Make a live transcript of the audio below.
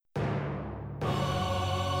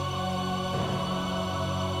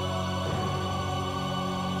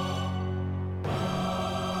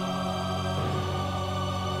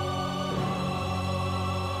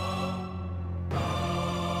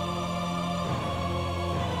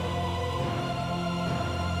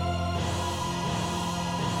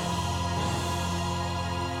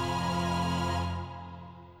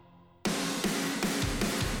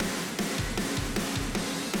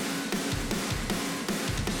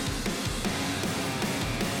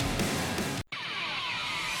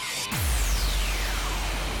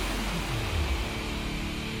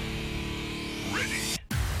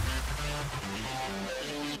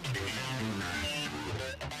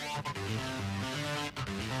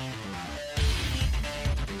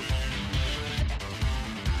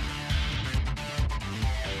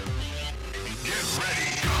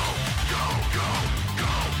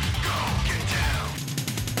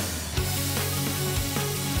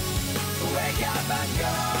come and go.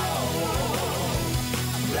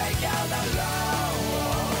 Break down the law.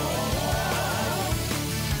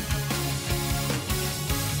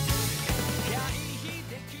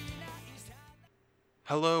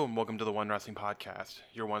 Hello and welcome to the One Wrestling Podcast,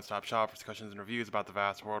 your one-stop shop for discussions and reviews about the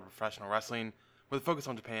vast world of professional wrestling, with a focus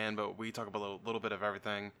on Japan, but we talk about a little bit of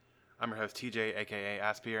everything. I'm your host TJ, aka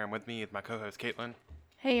Aspier, and with me is my co-host Caitlin.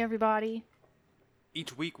 Hey everybody.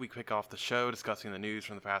 Each week we kick off the show discussing the news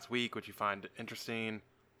from the past week, which you find interesting,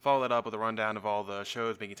 follow that up with a rundown of all the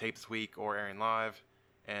shows being taped this week or airing live,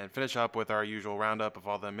 and finish up with our usual roundup of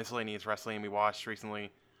all the miscellaneous wrestling we watched recently,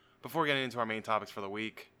 before getting into our main topics for the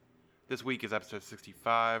week. This week is episode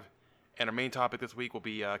 65, and our main topic this week will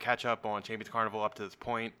be catch up on Champions Carnival up to this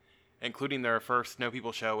point, including their first No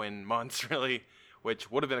People show in months, really, which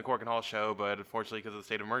would have been a Cork and Hall show, but unfortunately, because of the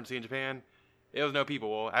state of emergency in Japan, it was no people.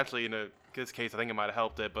 Well, actually, in this case, I think it might have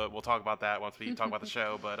helped it, but we'll talk about that once we talk about the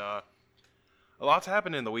show. But a lot's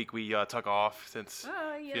happened in the week we took off, since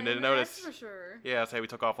Yeah, you didn't notice. for sure. Yeah, say we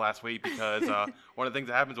took off last week because one of the things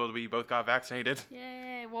that happens was we both got vaccinated.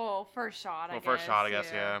 Yay, well, first shot, I guess. First shot, I guess,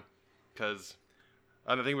 yeah. Because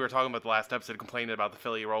I think we were talking about the last episode, complaining about the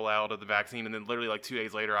Philly rollout of the vaccine, and then literally like 2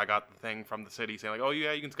 days later, I got the thing from the city saying like, "Oh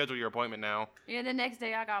yeah, you can schedule your appointment now." Yeah, the next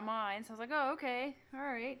day I got mine, so I was like, "Oh, okay, all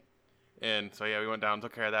right." And so yeah, we went down and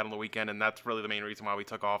took care of that on the weekend, and that's really the main reason why we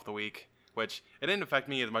took off the week. Which it didn't affect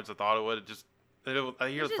me as much as I thought it would. I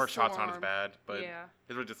hear the first shot's not as bad, but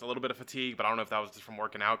it was just a little bit of fatigue. But I don't know if that was just from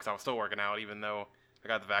working out, because I was still working out even though I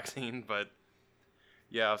got the vaccine. But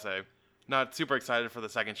yeah, I'll say. Not super excited for the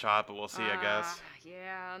second shot, but we'll see, I guess.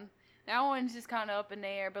 Yeah, that one's just kind of up in the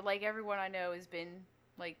air, but like everyone I know has been,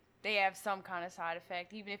 like, they have some kind of side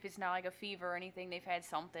effect. Even if it's not like a fever or anything, they've had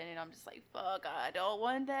something, and I'm just like, fuck, I don't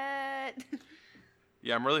want that.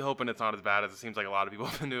 Yeah, I'm really hoping it's not as bad as it seems like a lot of people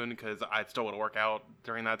have been doing, because I still would work out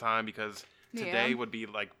during that time, because today would be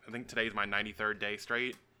like, I think today's my 93rd day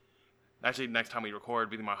straight. Actually, next time we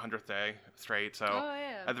record will be my 100th day straight, so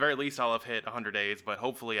at the very least I'll have hit 100 days, but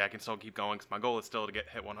hopefully I can still keep going, because my goal is still to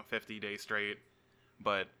hit 150 days straight.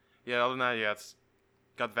 But yeah, other than that, yeah, it's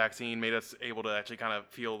got the vaccine, made us able to actually kind of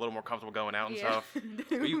feel a little more comfortable going out and stuff.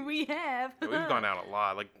 We have. We've gone out a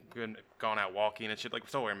lot, like gone out walking and shit, like we're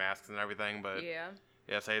still wearing masks and everything, but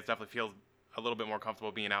yeah, say it definitely feels a little bit more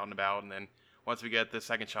comfortable being out and about, and then once we get the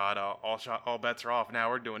second shot, all bets are off.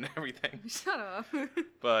 Now we're doing everything. Shut up.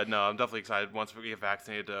 But no, I'm definitely excited once we get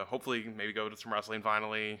vaccinated to hopefully maybe go to some wrestling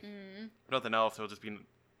finally. If nothing else, it'll just be,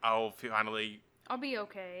 I'll be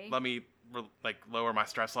okay. Let me lower my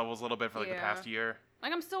stress levels a little bit for the past year.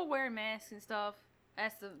 Like, I'm still wearing masks and stuff.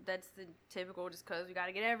 That's the typical, just because we got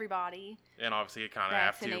to get everybody. And obviously, you kind of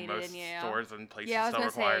have to. Most stores and places still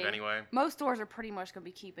required anyway. Most stores are pretty much going to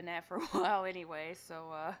be keeping that for a while anyway.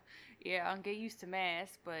 So, yeah, I'll get used to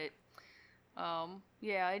masks. But,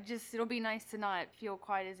 yeah, it'll be nice to not feel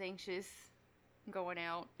quite as anxious going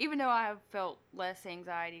out. Even though I have felt less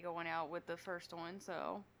anxiety going out with the first one.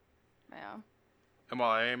 So, yeah. And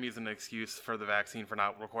while I am using an excuse for the vaccine for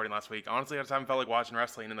not recording last week, honestly, I just haven't felt like watching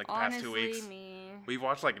wrestling in the past 2 weeks. We've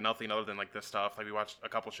watched nothing other than this stuff. We watched a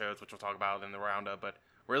couple shows, which we'll talk about in the roundup, but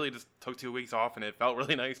really just took 2 weeks off, and it felt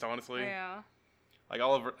really nice, honestly. Yeah. I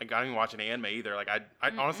didn't even watch an anime either. I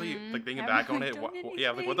honestly, thinking back on it, what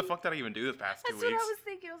the fuck did I even do this past 2 weeks? That's what I was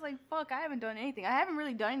thinking. I was like, fuck, I haven't done anything. I haven't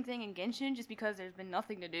really done anything in Genshin just because there's been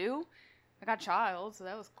nothing to do. I got Child, so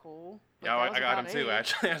that was cool. Yeah, I got him too,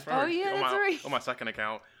 actually. That's right. On my second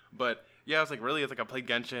account. But yeah, I played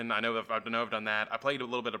Genshin. I know I've done that. I played a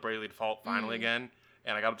little bit of Bravely Default finally again,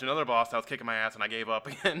 and I got up to another boss that was kicking my ass, and I gave up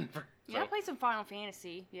again. I played some Final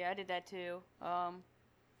Fantasy. Yeah, I did that too. Trying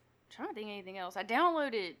to think of anything else. I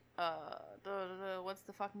downloaded the what's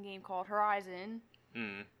the fucking game called? Horizon.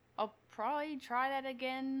 I'll probably try that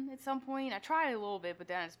again at some point. I tried it a little bit, but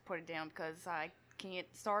then I just put it down because I can't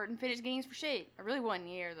start and finish games for shit. I really wasn't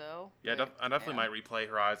here though. Yeah, I definitely might replay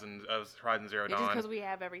Horizon Zero Dawn. Just because we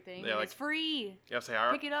have everything. Yeah, it's free. Yeah,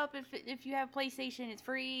 pick it up if you have PlayStation. It's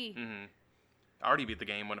free. I already beat the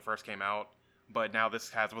game when it first came out, but now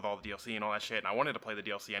this has with all the DLC and all that shit. And I wanted to play the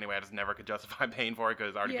DLC anyway. I just never could justify paying for it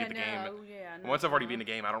because I already beat the game. And once I've already beaten the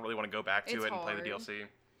game, I don't really want to go back to it and play the DLC.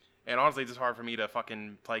 And honestly, it's just hard for me to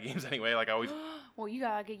fucking play games anyway. I always. Well, you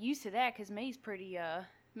gotta get used to that because May's pretty.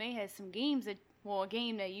 May has some games that. Well, a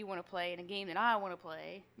game that you want to play and a game that I want to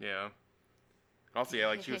play. Yeah. Also, yeah,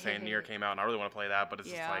 like she was saying, Nier came out, and I really want to play that, but it's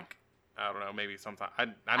just I don't know, maybe sometime.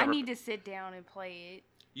 I need to sit down and play it.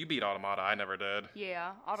 You beat Automata, I never did.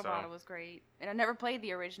 Yeah, Automata was great. And I never played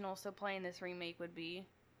the original, so playing this remake would be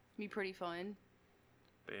pretty fun.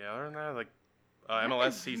 But yeah, other than that,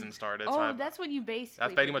 MLS season started. Oh, that's what you basically.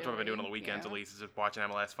 That's pretty much what I've been doing on the weekends, at least, is just watching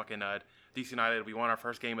MLS. Fucking DC United, we won our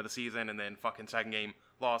first game of the season, and then fucking second game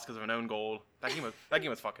lost because of an own goal. That game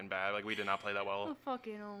was fucking bad. Like, we did not play that well. A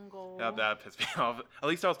fucking own goal. That pissed me off. At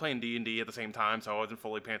least I was playing D&D at the same time, so I wasn't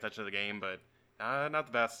fully paying attention to the game, but not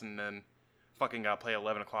the best. And then fucking got to play at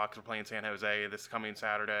 11 o'clock because we're playing San Jose this coming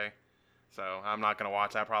Saturday. So I'm not going to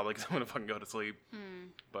watch that probably because I'm going to fucking go to sleep.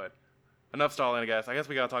 But enough stalling, I guess. I guess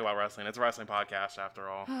we got to talk about wrestling. It's a wrestling podcast after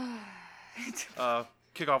all.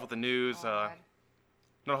 Kick off with the news.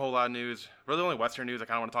 Not a whole lot of news. Really, the only Western news I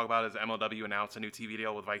kind of want to talk about is MLW announced a new TV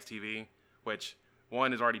deal with Vice TV, which,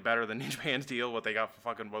 one, is already better than New Japan's deal, what they got for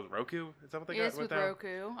fucking, was Roku? Is that what they got with them?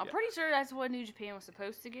 Roku. I'm pretty sure that's what New Japan was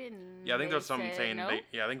supposed to get. And I think there's something saying, no?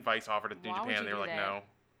 I think Vice offered it to New Japan, and they were like, no.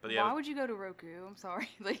 But Why would you go to Roku? I'm sorry.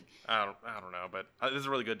 I don't know, but this is a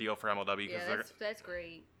really good deal for MLW. That's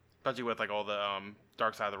great. Especially with like all the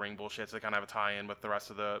Dark Side of the Ring bullshit, so they kind of have a tie-in with the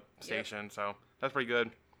rest of the station, so that's pretty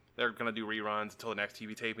good. They're going to do reruns until the next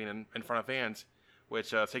TV taping in front of fans,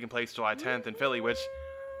 which is taking place July 10th in Philly, which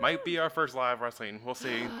might be our first live wrestling. We'll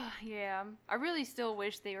see. Yeah. I really still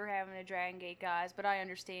wish they were having a Dragon Gate, guys, but I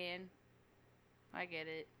understand. I get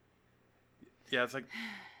it. Yeah, it's like,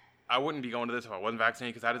 I wouldn't be going to this if I wasn't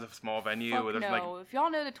vaccinated, because that is a small venue. No. If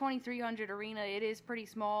y'all know the 2300 Arena, it is pretty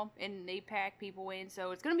small, and they pack people in,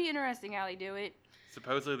 so it's going to be interesting how they do it.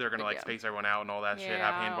 Supposedly they're going to space everyone out and all that shit,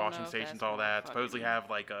 have hand washing stations, all that. Supposedly have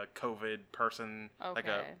like a COVID person,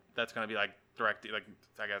 that's going to be like directly, like,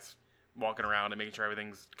 I guess, walking around and making sure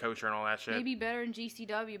everything's kosher and all that shit. Maybe better in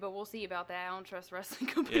GCW, but we'll see about that. I don't trust wrestling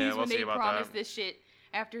companies when they promise this shit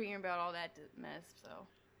after hearing about all that mess, so.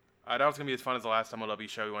 That was going to be as fun as the last MLW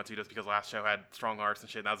show we went to, just because last show had Strong Hearts and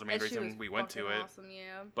shit, and that was the main reason we went to it. Awesome,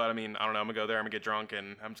 yeah. But, I mean, I don't know, I'm going to go there, I'm going to get drunk,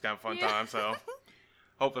 and I'm just going to have a fun time, so.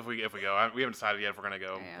 Hope if we go. We haven't decided yet if we're going to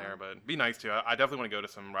go there, but it'd be nice to. I definitely want to go to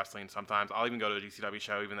some wrestling sometimes. I'll even go to a GCW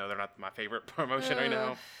show, even though they're not my favorite promotion right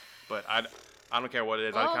now. But I don't care what it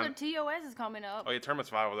is. Well, the TOS is coming up. Oh, yeah, Tournament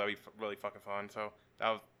Survival, that'd be really fucking fun. So,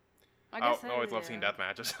 I always love seeing death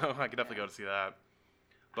matches, so I could definitely go to see that.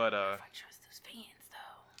 But, I don't know if I trust those fans,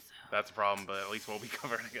 though. So. That's a problem, but at least we'll be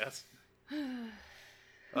covered, I guess.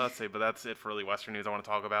 Let's see, but that's it for really Western news I want to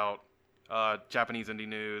talk about. Japanese indie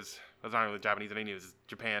news. It's not really Japanese indie news.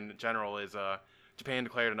 Japan in general is Japan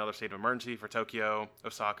declared another state of emergency for Tokyo,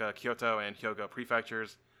 Osaka, Kyoto, and Hyogo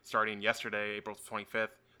prefectures starting yesterday, April 25th,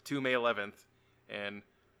 to May 11th, and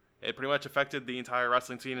it pretty much affected the entire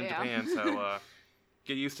wrestling scene in Japan. So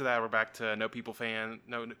get used to that. We're back to no people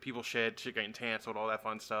shit getting canceled, all that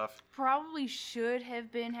fun stuff. Probably should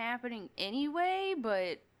have been happening anyway,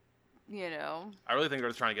 but. I really think they're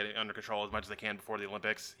just trying to get it under control as much as they can before the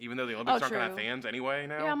Olympics, even though the Olympics aren't going to have fans anyway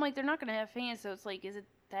now. Yeah, I'm like, they're not going to have fans, so it's like, is it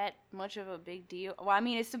that much of a big deal? Well, I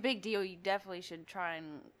mean, it's a big deal. You definitely should try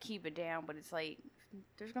and keep it down, but it's like,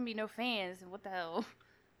 there's going to be no fans. What the hell?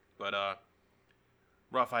 But,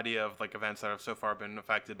 rough idea of, like, events that have so far been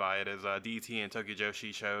affected by it is DDT and Tokyo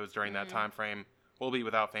Joshi shows during that time frame will be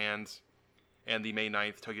without fans, and the May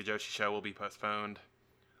 9th Tokyo Joshi show will be postponed.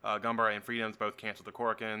 Gumbara and Freedoms both canceled the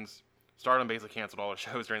Korakuens. Stardom basically canceled all their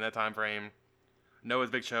shows during that time frame.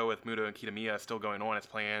 Noah's big show with Muto and Kitamiya is still going on as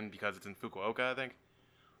planned because it's in Fukuoka, I think.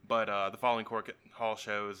 But the following Korakuen Hall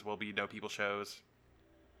shows will be no people shows.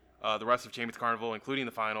 The rest of Champions Carnival, including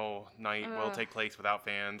the final night, will take place without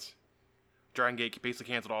fans. Dragon Gate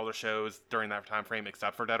basically canceled all their shows during that time frame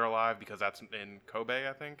except for Dead or Alive because that's in Kobe,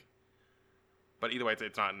 I think. But either way,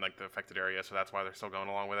 it's not in like the affected area, so that's why they're still going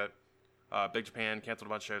along with it. Big Japan canceled a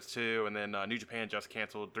bunch of shows too, and then New Japan just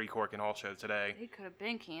canceled 3 Korakuen Hall shows today. They could have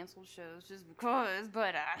been canceled shows just because,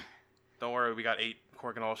 but don't worry, we got 8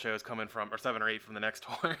 Korakuen Hall shows coming from, or 7 or 8 from the next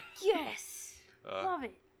tour. Yes, love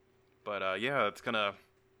it. But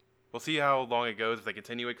we'll see how long it goes if they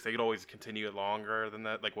continue it, because they could always continue it longer than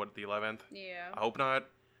that, like the 11th. Yeah. I hope not,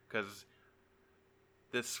 because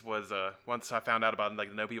this was once I found out about like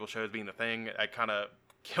the no people shows being the thing, I kind of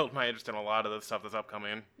killed my interest in a lot of the stuff that's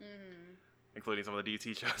upcoming. Including some of the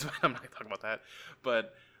DT shows, but I'm not going to talk about that.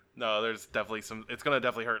 But, no, there's definitely it's going to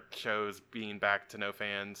definitely hurt shows being back to no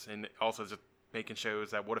fans, and also just making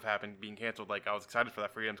shows that would have happened being canceled. Like, I was excited for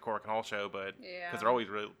that Freedom's Korakuen Hall show, but, because they're always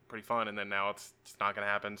really pretty fun, and then now it's just not going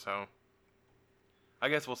to happen, so. I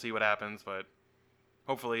guess we'll see what happens, but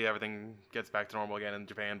hopefully everything gets back to normal again in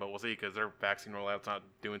Japan, but we'll see, because their vaccine rollout's not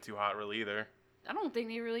doing too hot really either. I don't think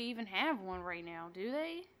they really even have one right now, do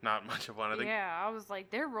they? Not much of one, I think. Yeah, I was like,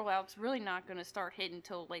 their rollout's really not going to start hitting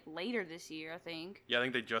until, like, later this year, I think. Yeah, I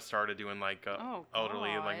think they just started doing, like,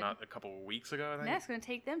 elderly, like, not a couple of weeks ago, I think. And that's going to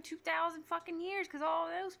take them 2,000 fucking years, because all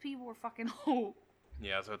those people were fucking old.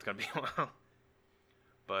 Yeah, so it's going to be a while.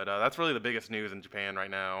 But that's really the biggest news in Japan right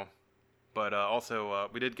now. But also,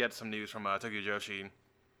 we did get some news from Tokyo Joshi.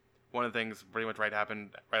 One of the things pretty much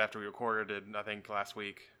happened right after we recorded it, I think, last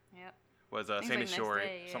week. Yep. Was Sana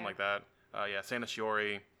Shiori, something like that. Sana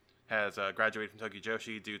Shiori has graduated from Tokyo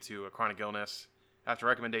Joshi due to a chronic illness. After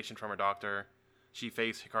recommendation from her doctor, she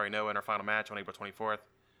faced Hikari Noa in her final match on April 24th.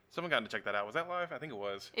 Someone got to check that out. Was that live? I think it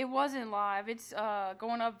was. It wasn't live. It's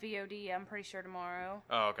going up VOD, I'm pretty sure, tomorrow.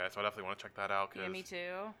 Oh, okay. So I definitely want to check that out. Yeah, me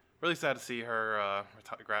too. Really sad to see her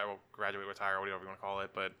graduate, retire, whatever you want to call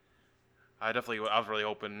it. But I was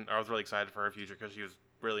really excited for her future because she was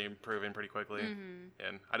really improving pretty quickly. Mm-hmm.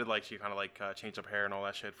 And I did like she kind of changed up hair and all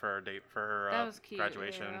that shit for her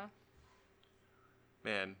graduation. Yeah.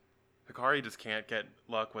 Man, Hikari just can't get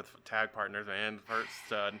luck with tag partners, man.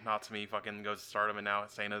 First, Natsumi fucking goes to Stardom, and now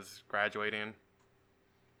Sana's graduating.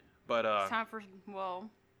 But it's time for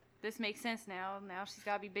this makes sense now. Now she's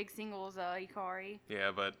got to be big singles, Hikari. Yeah,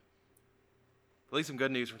 but at least some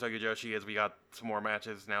good news from Tokyo Joshi is we got some more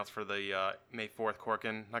matches announced for the May 4th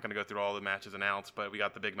Korakuen. Not going to go through all the matches announced, but we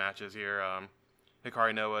got the big matches here.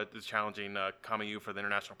 Hikari Noa is challenging Kamayu for the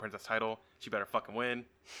International Princess title. She better fucking win.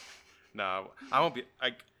 No, I won't be.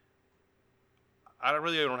 I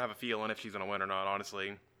really don't have a feeling if she's going to win or not,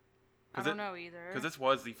 honestly. I don't know either. Because this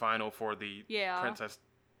was the final for the Princess,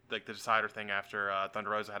 the decider thing after Thunder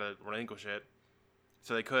Rosa had to relinquish it.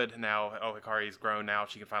 So they could now, Hikari's grown now,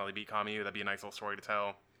 she can finally beat Kamayu. That'd be a nice little story to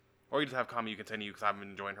tell. Or you just have Kamayu continue, because I've been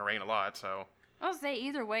enjoying her reign a lot, so. I'll say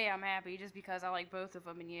either way I'm happy, just because I like both of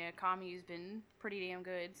them. And yeah, Kamiyu's been pretty damn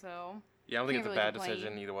good, so. Yeah, I don't think it's a bad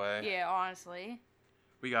decision either way. Yeah, honestly.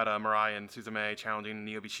 We got Mirai and Suzume challenging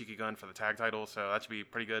Niobe Shikigun for the tag title, so that should be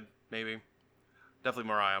pretty good, maybe.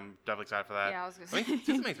 Definitely Mirai, I'm definitely excited for that. Yeah, I was going to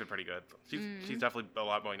say. Suzume's been pretty good. She's definitely a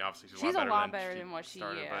lot, obviously she's a lot better than what she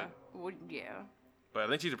started, But I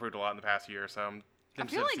think she's improved a lot in the past year, so I'm I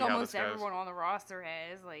feel like almost everyone on the roster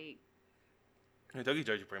has, Tokyo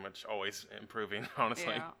Joshi pretty much always improving,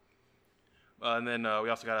 honestly. Yeah. And then we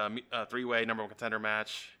also got a three-way number one contender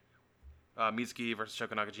match. Mizuki versus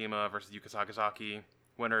Shoko Nakajima versus Yuka Sakazaki.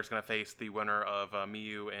 Winner is going to face the winner of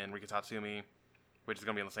Miyu and Rika Tatsumi, which is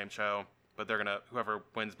going to be on the same show. But whoever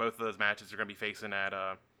wins both of those matches are going to be facing at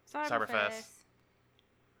Cyberfest.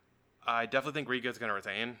 I definitely think Rika is going to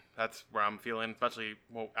retain. That's where I'm feeling. Especially,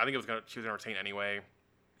 I think she was going to retain anyway,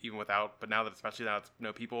 even without. But especially now it's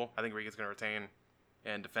no people, I think Rika's going to retain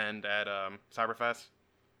and defend at Cyberfest.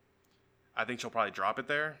 I think she'll probably drop it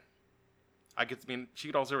there. She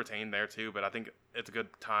could also retain there too, but I think it's a good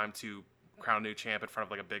time to crown a new champ in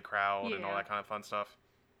front of a big crowd and all that kind of fun stuff.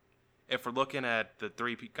 If we're looking at the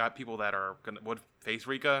three people that would face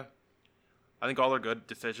Rika, I think all are good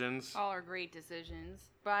decisions. All are great decisions,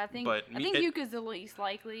 but I think Yuka's the least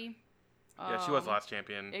likely. Yeah, she was the last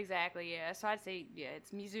champion. Exactly. Yeah, so I'd say it's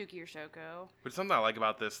Mizuki or Shoko. But something I like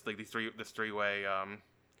about this three-way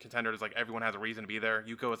contender is everyone has a reason to be there.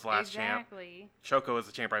 Yuko is the last champ. Exactly. Shoko is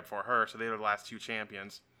the champ right before her, so they were the last two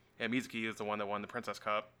champions. And Mizuki is the one that won the Princess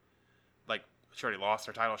Cup. She already lost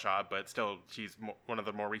her title shot, but still, she's one of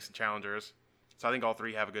the more recent challengers. So I think all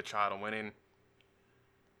three have a good shot on winning.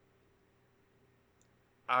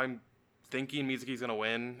 I'm thinking Mizuki's going to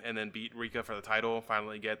win and then beat Rika for the title,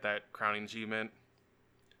 finally get that crowning achievement.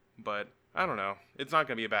 But I don't know. It's not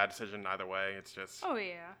going to be a bad decision either way. It's just... Oh,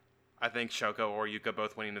 yeah. I think Shoko or Yuka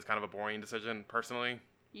both winning is kind of a boring decision, personally.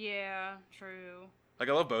 Yeah, true. I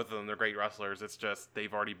love both of them. They're great wrestlers. It's just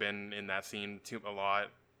they've already been in that scene a lot.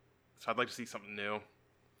 So I'd like to see something new.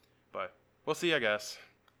 But we'll see, I guess.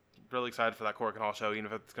 Really excited for that Korakuen Hall show, even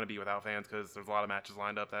if it's going to be without fans, because there's a lot of matches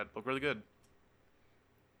lined up that look really good.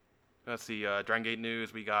 Let's see, Dragon Gate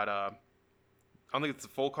news. We got, I don't think it's a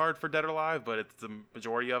full card for Dead or Alive, but it's the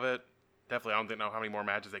majority of it. Definitely, I don't know how many more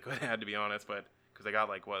matches they could add, to be honest, but because they got,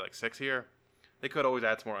 6 here? They could always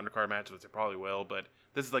add some more undercard matches, which they probably will, but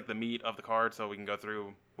this is, the meat of the card, so we can go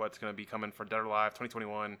through what's going to be coming for Dead or Alive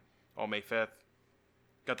 2021 on May 5th.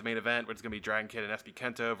 Got the main event, which is going to be Dragon Kid and SB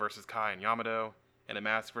Kento versus Kai and Yamato, and a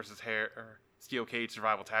Mask versus Steel Cage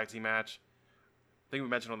Survival Tag Team match. I think we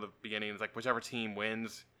mentioned on the beginning, it's whichever team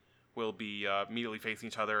wins will be immediately facing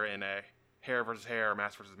each other in a hair versus hair, or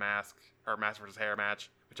mask versus mask, or mask versus hair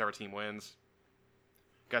match, whichever team wins.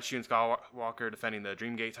 Got Shun Skywalker defending the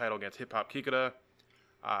Dreamgate title against Hip Hop Kikuta.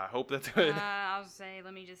 I hope that's good. I was say,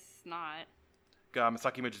 let me just not. Got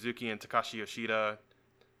Masaki Mochizuki and Takashi Yoshida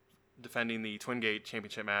defending the Twin Gate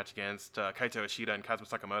Championship match against Kaito Ishida and Kazuma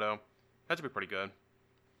Sakamoto. That should be pretty good.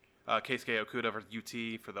 Keisuke Okuda versus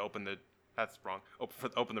UT for the Open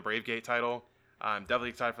the Brave Gate title. I'm definitely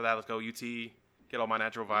excited for that. Let's go UT. Get all my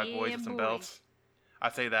Natural Revive boys with some belts. I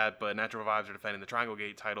say that, but Natural Revives are defending the Triangle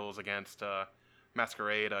Gate titles against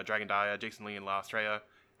Masquerade, Dragon Dia, Jason Lee, and La Estrella.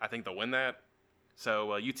 I think they'll win that.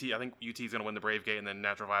 So I think UT's going to win the Brave Gate, and then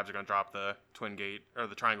Natural Vibes are going to drop the Twin Gate, or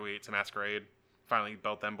the Triangle Gate to Masquerade. Finally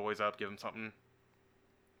belt them boys up, give them something.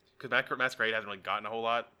 Because Masquerade hasn't really gotten a whole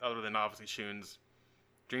lot, other than obviously Shun's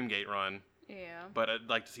Dream Gate run. Yeah. But I'd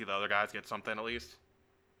like to see the other guys get something at least.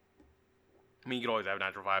 I mean, you could always have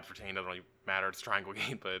Natural Vibes retain, doesn't really matter, it's Triangle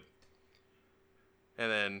Gate, but...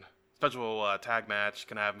 And then, special tag match,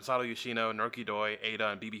 can have Masato Yoshino, Naruki Doi, Ada,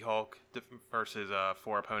 and BB Hulk versus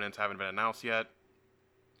 4 opponents haven't been announced yet.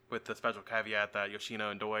 With the special caveat that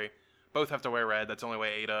Yoshino and Doi both have to wear red. That's the only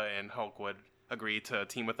way Ada and Hulk would agree to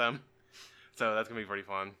team with them. So that's going to be pretty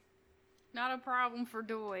fun. Not a problem for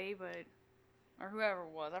Doi, but... Or whoever it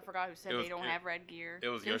was. I forgot who said they don't have red gear. It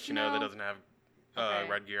was Yoshino that doesn't have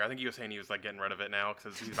red gear. I think he was saying he was like getting rid of it now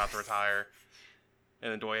because he's about to retire.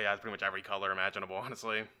 And then Doi has pretty much every color imaginable,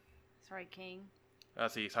 honestly. That's right, King.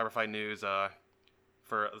 Let's see, Cyberfight news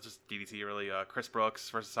for just DDT really. Chris Brooks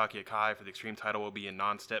versus Saki Akai for the Extreme title will be a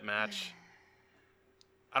non-stip match.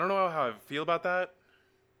 I don't know how I feel about that.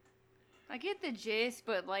 I get the gist,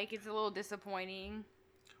 but like it's a little disappointing.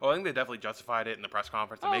 Well, I think they definitely justified it in the press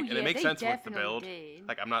conference. And it makes sense with the build. Did.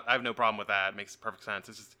 Like I have no problem with that. It makes perfect sense.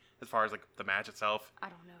 It's just as far as like the match itself. I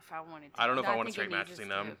don't know if I wanted to. I don't know if I want a straight match between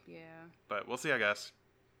them. Yeah. But we'll see, I guess.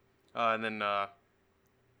 And then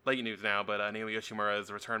late news now, but Naomi Yoshimura is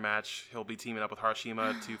the return match. He'll be teaming up with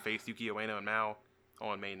Harashima to face Yuki Ueno and Mao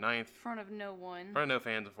on May 9th. In front of no one. In front of no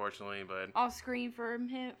fans, unfortunately, but I'll scream for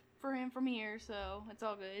him from here, so it's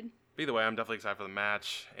all good. Either way, I'm definitely excited for the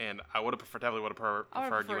match, and I definitely would have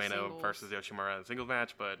preferred Ueno singles. versus Yoshimura in a singles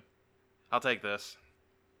match, but I'll take this.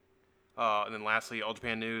 And then lastly, All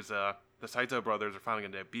Japan news, the Saito brothers are finally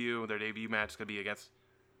going to debut. Their debut match is going to be against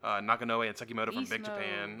Nakanoe and Sekimoto from Big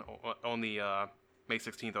Japan on the May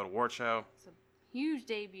 16th Award Show. It's a huge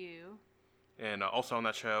debut. And also on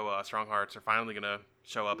that show, Strong Hearts are finally going to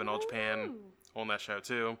show up in All Japan on that show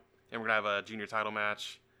too. And we're going to have a junior title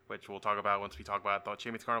match, which we'll talk about once we talk about the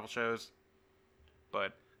Champions Carnival shows.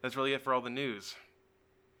 But that's really it for all the news.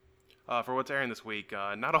 For what's airing this week,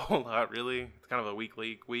 not a whole lot really. It's kind of a week,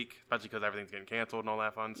 especially because everything's getting canceled and all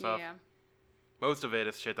that fun stuff. Yeah. Most of it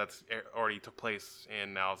is shit that's already took place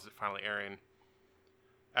and now is finally airing.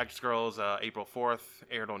 Actress Girls, April 4th,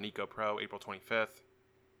 aired on Nico Pro, April 25th.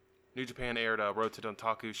 New Japan aired a Road to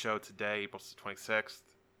Dontaku show today, April 26th.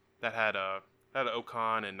 That had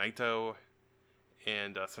Okan and Naito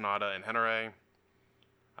and Sonata and Henare.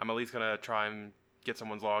 I'm at least gonna try and get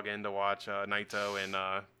someone's login to watch Naito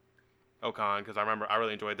and Okan because I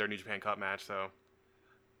really enjoyed their New Japan Cup match. So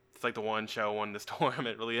it's like the one show on this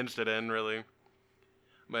tournament really interested in really.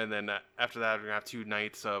 And then after that, we're gonna have 2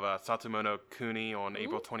 nights of Satomono Kuni on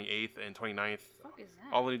April 28th and 29th. What is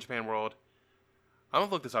that? All in New Japan World. I'm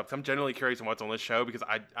gonna look this up because I'm genuinely curious on what's on this show because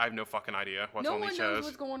I have no fucking idea what's on these shows. No one knows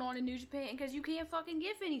what's going on in New Japan because you can't fucking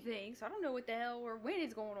give anything. So I don't know what the hell or when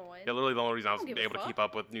it's going on. Yeah, literally the only reason I was able to keep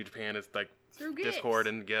up with New Japan is like through Discord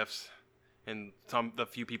and GIFs, and the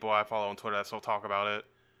few people I follow on Twitter that still talk about it.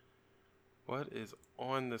 What is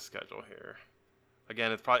on the schedule here?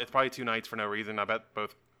 Again, it's probably 2 nights for no reason. I bet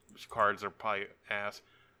both cards are probably ass,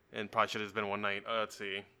 and probably should have been 1 night. Let's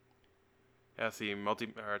see.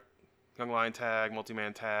 Young Lion tag,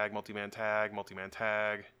 multi-man tag, multi-man tag, multi-man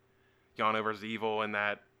tag. Yano versus Evil in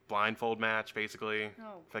that blindfold match, basically,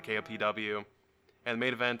 for the KOPW. And the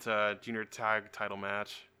main event, junior tag title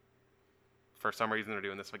match. For some reason, they're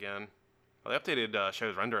doing this again. Well, they updated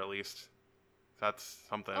show's render at least. That's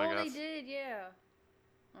something, I guess. Oh, they did, yeah.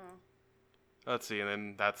 Oh. Let's see, and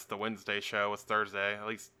then that's the Wednesday show. It's Thursday. At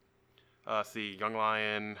least, see, Young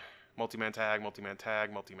Lion, multi-man tag, multi-man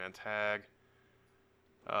tag, multi-man tag.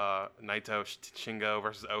 Naito, Shingo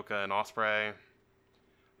versus Oka and Ospreay.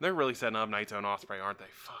 They're really setting up Naito and Ospreay, aren't they?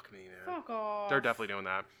 Fuck me, man. Fuck off. They're definitely doing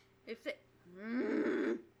that. If they...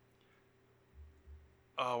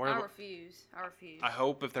 I refuse. I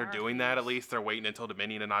hope if they're doing that, at least they're waiting until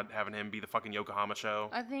Dominion and not having him be the fucking Yokohama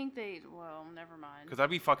show. I think well, never mind. Because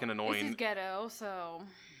that'd be fucking annoying. This is ghetto, so...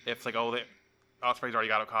 If it's like, Ospreay's already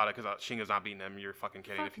got Okada because Shingo's not beating him. You're fucking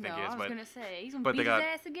kidding if you think he is. I was going to say, he's going to beat his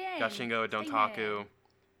ass again. Got Shingo at Dontaku.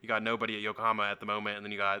 You got nobody at Yokohama at the moment, and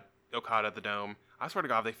then you got Okada at the Dome. I swear to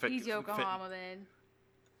God, they fit... He's Yokohama then.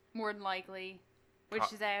 More than likely.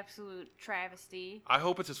 Which is absolute travesty. I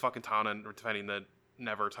hope it's just fucking Tana defending the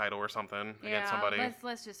Never title or something against somebody.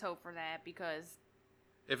 Let's just hope for that because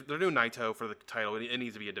If they're doing Naito for the title, it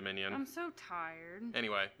needs to be a Dominion. I'm so tired.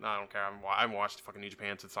 Anyway, no, I don't care. I haven't watched fucking New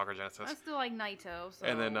Japan since Soccer Genesis. I still like Naito. So.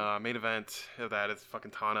 And then main event of that is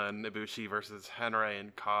fucking Tana and Ibushi versus Henry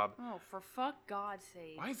and Cobb. Oh, for fuck God's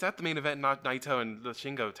sake. Why is that the main event, not Naito and the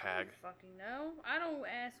Shingo tag? I don't fucking know. I don't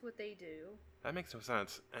ask what they do. That makes no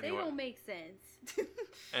sense. Anyway. They don't make sense.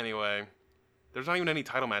 Anyway, there's not even any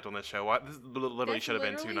title match on this show. This literally should have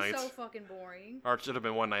been 2 nights. So fucking boring. Or it should have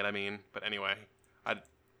been 1 night, I mean. But anyway,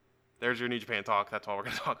 there's your New Japan talk. That's all we're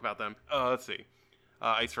going to talk about them. Let's see.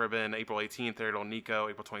 Ice Ribbon, April 18th. Aired on Nico,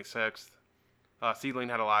 April 26th. Seedling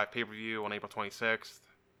had a live pay-per-view on April 26th.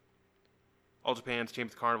 All Japan's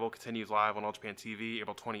Champions Carnival continues live on All Japan TV,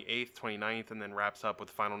 April 28th, 29th, and then wraps up with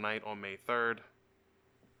the final night on May 3rd.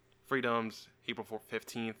 Freedoms, April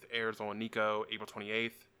 15th, airs on Nico, April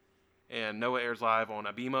 28th. And Noah airs live on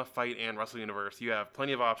Abema, Fight, and Wrestle Universe. You have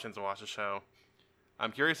plenty of options to watch the show.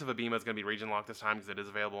 I'm curious if Abema is going to be region locked this time because it is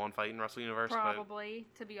available on Fight and Wrestle Universe. Probably,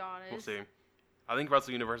 to be honest. We'll see. I think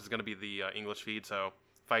Wrestle Universe is going to be the English feed, so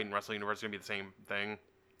Fight and Wrestle Universe is going to be the same thing.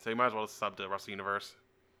 So you might as well just sub to Wrestle Universe.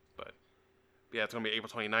 But yeah, it's going to be April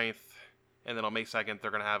 29th. And then on May 2nd,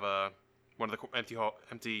 they're going to have one of the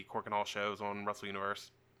empty Cork Hall shows on Wrestle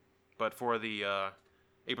Universe. But for the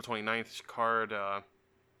April 29th card, I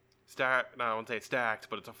won't say stacked,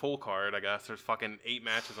 but it's a full card, I guess. There's fucking 8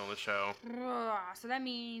 matches on the show. So that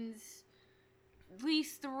means at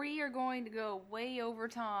least 3 are going to go way over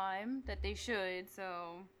time that they should,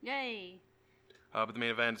 so yay. But the main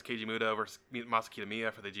event is Keiji Muto versus Masaki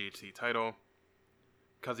Kitamiya for the GHC title.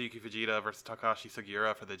 Kazuyuki Fujita versus Takashi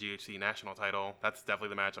Sugiura for the GHC national title. That's definitely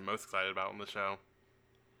the match I'm most excited about on the show.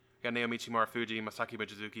 We got Naomichi Marufuji, Masaki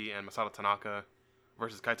Mochizuki, and Masato Tanaka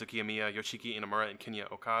versus Kaito Kiyomiya, Yoshiki Inamura, and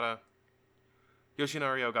Kinya Okada.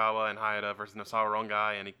 Yoshinari Ogawa and Hayata versus Nosawa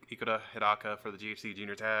Rongai and Ikuta Hidaka for the GHC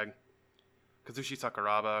Junior Tag. Kazushi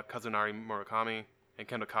Sakuraba, Kazunari Murakami, and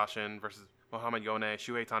Kendo Kashin versus Mohamed Yone,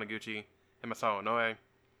 Shuhei Taniguchi, and Masao Inoue.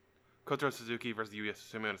 Kotaro Suzuki versus Yuya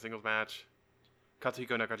Susumu in a singles match.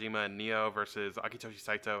 Katsuhiko Nakajima and Neo versus Akitoshi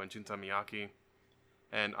Saito and Junta Miyake.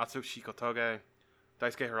 And Atsushi Kotoge,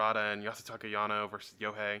 Daisuke Harada and Yasutaka Yano versus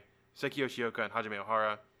Yohei, Seki Yoshioka and Hajime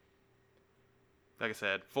Ohara. Like I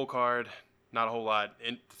said, full card. Not a whole lot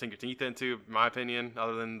to sink your teeth into, in my opinion,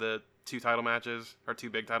 other than the 2 title matches, or 2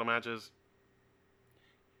 big title matches.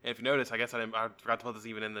 And if you notice, I guess I forgot to put this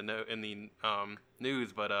even in the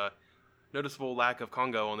news, but noticeable lack of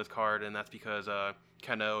Kongo on this card, and that's because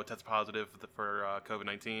Kano tested positive for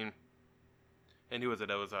COVID-19. And who was it?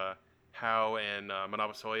 It was Hao and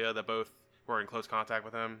Manabu Soya that both were in close contact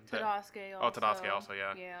with him. Tadasuke also. Oh, Tadasuke also,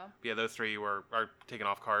 yeah. Yeah, those 3 are taken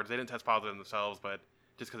off cards. They didn't test positive themselves, but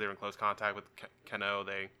just because they were in close contact with Kano,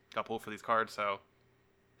 they got pulled for these cards. So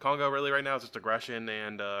Kongo really right now is just aggression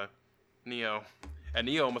and Neo. And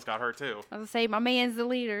Neo almost got hurt too. I was going to say, my man's the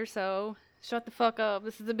leader, so shut the fuck up.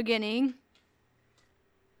 This is the beginning.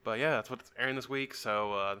 But yeah, that's what's airing this week.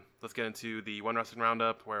 So let's get into the One Wrestling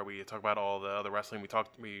Roundup, where we talk about all the other wrestling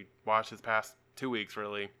we watched this past 2 weeks,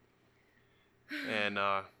 really. And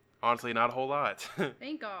honestly, not a whole lot.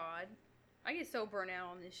 Thank God. I get so burnt out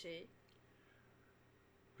on this shit.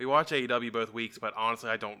 We watch AEW both weeks, but honestly,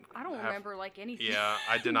 I don't remember like anything. Yeah,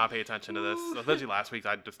 I did not pay attention to this. Especially last week,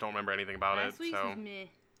 I just don't remember anything about it. Last week's was meh.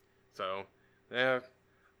 So, yeah.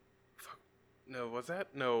 No, was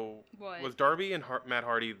that? No. What? Was Darby and Matt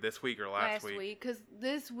Hardy this week or last week? Last week, because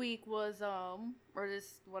this week was, or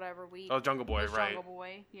this whatever week. Oh, Jungle Boy, right. Jungle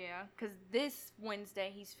Boy, yeah. Because this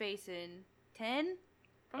Wednesday, he's facing 10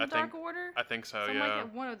 from the Dark Order? I think so, Something yeah.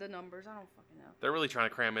 like one of the numbers, I don't fucking know. They're really trying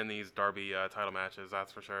to cram in these Darby title matches,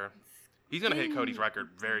 that's for sure. He's going to hit Cody's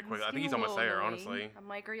record very quickly. I think he's almost there, honestly. I'm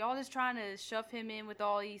like, are y'all just trying to shove him in with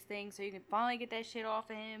all these things so you can finally get that shit off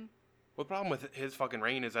of him? Well, the problem with his fucking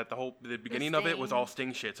reign is that the beginning of it was all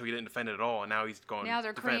Sting shit, so he didn't defend it at all, and now he's going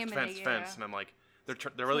defense, and I'm like,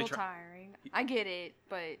 they're really tiring. I get it,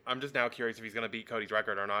 but I'm just now curious if he's going to beat Cody's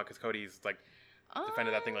record or not, because Cody's like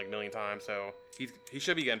defended that thing like a million times, so he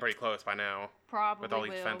should be getting pretty close by now. Probably with all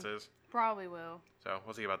these defenses. Probably will. So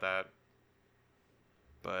we'll see about that.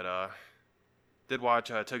 But did watch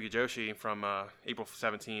Tokyo Joshi from April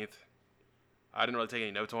 17th. I didn't really take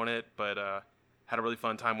any notes on it, but had a really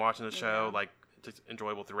fun time watching the show. Like, just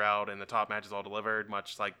enjoyable throughout, and the top matches all delivered,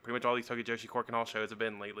 much like pretty much all these Tokyo Joshi Cork and Hall shows have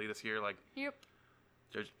been lately this year. Like, yep.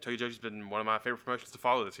 Tokyo Joshi's been one of my favorite promotions to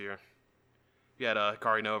follow this year. You had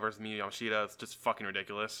Hikari Noa versus Miyu Yamashita. It's just fucking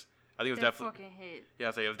ridiculous. I think it was definitely fucking hit. Yeah,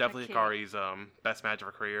 it was definitely Hikari's best match of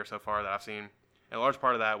her career so far that I've seen. And a large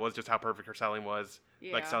part of that was just how perfect her selling was.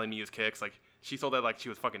 Yeah. Like selling Miyu's kicks. Like, she sold that like she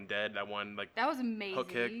was fucking dead. That one, like, that was amazing. Hook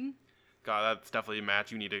kick. God, that's definitely a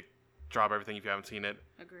match you need to drop everything if you haven't seen it.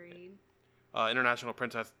 Agreed. International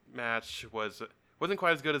Princess match wasn't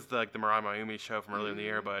quite as good as the Mirai Mayumi show from earlier in the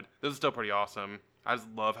year, but this is still pretty awesome. I just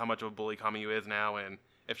love how much of a bully Kamiyu is now, and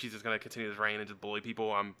if she's just going to continue this reign and just bully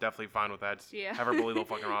people, I'm definitely fine with that. Just have her bully the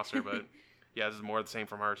whole fucking roster, but yeah, this is more of the same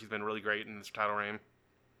from her. She's been really great in this title reign.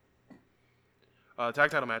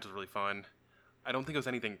 Tag title match was really fun. I don't think it was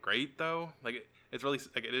anything great, though. Like, it's really,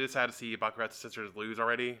 like, it is sad to see Bakuretsu sisters lose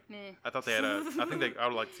already. I thought they had I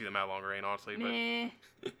would like to see them out longer reign, honestly,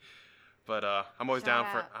 but... But I'm always down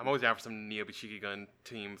for some Neo Bishiki Gun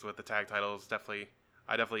teams with the tag titles.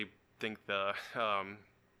 I definitely think I'm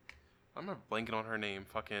not blanking on her name.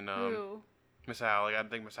 Fucking Misao. Like, I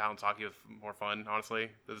think Misao and Saki was more fun, honestly,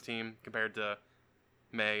 as a team compared to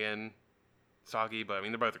May and Saki. But I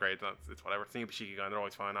mean, they're both great. It's whatever. It's Neo Bishiki Gun. They're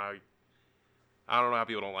always fun. I don't know how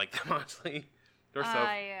people don't like them. Honestly, they're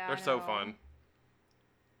so fun.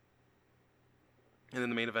 And then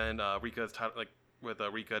the main event, Rika's title, like, with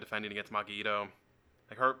Rika defending against Maki Ito.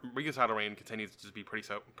 Like, Rika's title reign continues to just be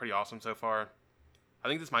pretty awesome so far. I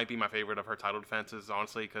think this might be my favorite of her title defenses,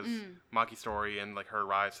 honestly, because Maki's story and, like, her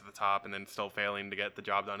rise to the top and then still failing to get the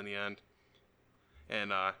job done in the end.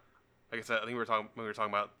 And like I said, I think when we were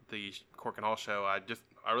talking about the Cork and Hall show, I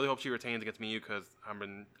really hope she retains against Miyu because I've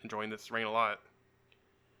been enjoying this reign a lot.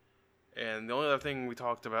 And the only other thing we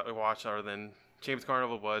watched other than Champions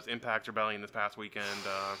Carnival was Impact Rebellion this past weekend.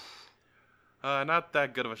 Not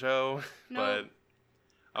that good of a show, but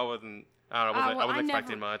I wasn't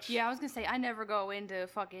expecting much. Yeah, I was gonna say, I never go into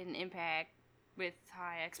fucking Impact with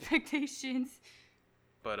high expectations.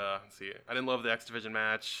 But, let's see, I didn't love the X Division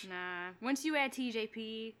match. Nah. Once you add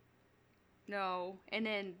TJP, no. And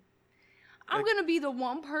then, I'm gonna be the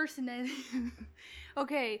one person that...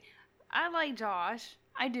 Okay, I like Josh.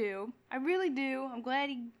 I do. I really do. I'm glad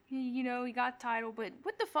he got the title, but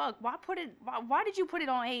what the fuck? Why did you put it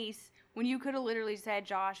on Ace when you could have literally just had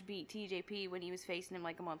Josh beat TJP when he was facing him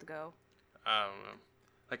like a month ago? I don't know.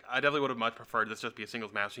 Like, I definitely would have much preferred this just be a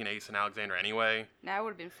singles match between Ace and Alexander anyway. That would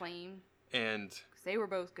have been flame. And... because they were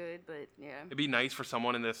both good, but yeah. It'd be nice for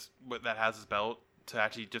someone in this that has this belt to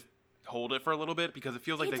actually just hold it for a little bit, because it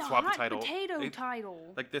feels like they swapped the title. It's a hot potato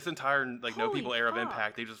title. Like, this entire, like, No People era of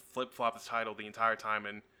Impact, they just flip-flop this title the entire time,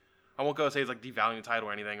 and I won't go say it's, like, devaluing the title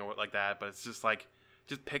or anything or like that, but it's just, like,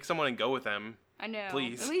 just pick someone and go with them. I know.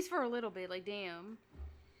 Please. At least for a little bit, like, damn.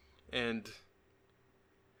 And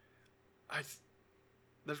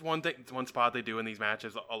there's one spot they do in these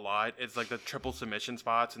matches a lot. It's like the triple submission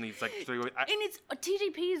spots and these like three. And it's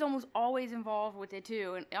TJP is almost always involved with it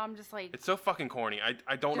too, and I'm just like, it's so fucking corny.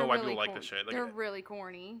 I don't know why people like this shit. Like, they're really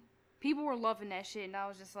corny. People were loving that shit, and I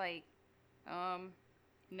was just like,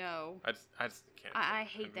 no. I just can't. I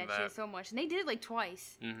hate that shit so much, and they did it like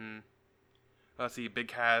twice. Mm-hmm. Let's see, Big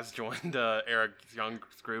Cass joined Eric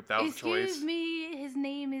Young's group. That was a choice. Excuse me, his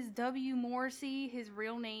name is W. Morrissey. His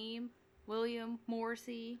real name, William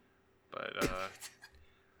Morrissey. But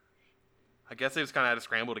I guess they just kind of had to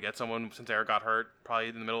scramble to get someone since Eric got hurt, probably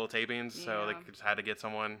in the middle of tapings. Yeah. So they just had to get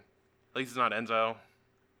someone. At least it's not Enzo.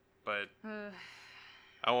 But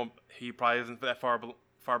he probably isn't that far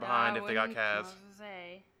behind if they got Kaz. I was gonna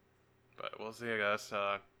say. But we'll see, I guess.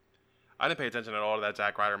 I didn't pay attention at all to that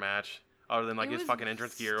Zack Ryder match. Other than, like, his fucking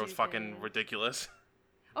entrance gear was fucking ridiculous.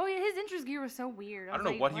 Oh, yeah, his entrance gear was so weird. I don't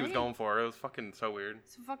know what he was going for. It was fucking so weird.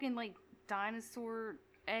 Some fucking, like,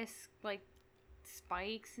 dinosaur-esque, like,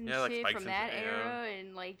 spikes and like shit spikes from that era.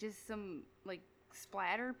 And, like, just some, like,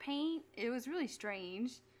 splatter paint. It was really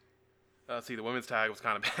strange. See, the women's tag was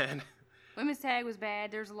kind of bad. Women's tag was bad.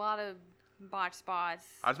 There's a lot of botch spots.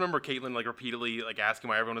 I just remember Caitlyn, like, repeatedly, like, asking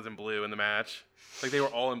why everyone was in blue in the match. Like, they were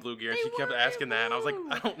all in blue gear, and she kept asking that, and I was like,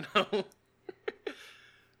 I don't know.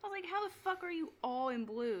 I was like, how the fuck are you all in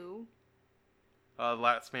blue? The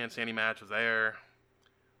last man standing match was there.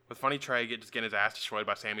 With Funny Trey just getting his ass destroyed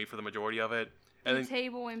by Sammy for the majority of it. And the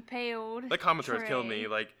table impaled. The commentary was killing me.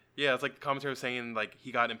 Like, yeah, it's like the commentary was saying, like,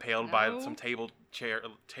 he got impaled by some table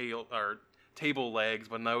legs,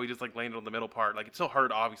 but no, he just, like, landed on the middle part. Like, it still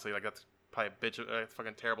hurt, obviously. Like, that's probably a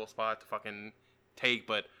fucking terrible spot to fucking take,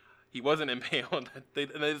 but he wasn't impaled. They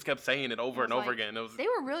just kept saying it over and over again. They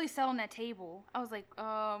were really selling that table. I was like,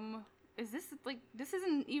 this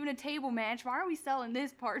isn't even a table match. Why are we selling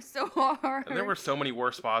this part so hard? And there were so many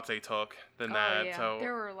worse spots they took than that. Yeah. So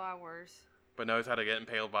there were a lot worse. But no, he's had to get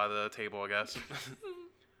impaled by the table, I guess.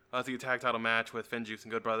 That's the tag title match with FinJuice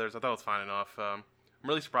and Good Brothers. I thought it was fine enough. I'm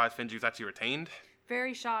really surprised FinJuice actually retained.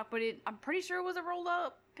 Very shocked, but I'm pretty sure it was a rolled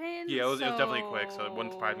up pin. Yeah, it was definitely quick, so it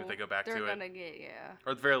wouldn't surprise me if they go back to it. They're gonna get, yeah.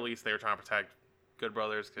 Or at the very least, they were trying to protect Good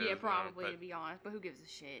Brothers. Yeah, probably, to be honest. But who gives a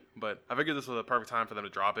shit? But I figured this was the perfect time for them to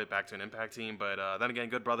drop it back to an Impact team. But then again,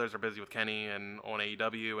 Good Brothers are busy with Kenny and on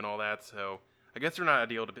AEW and all that. So I guess they're not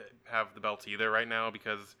ideal to have the belts either right now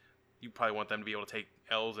because you probably want them to be able to take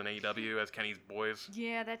L's in AEW as Kenny's boys.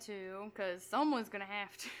 Yeah, that too. Because someone's going to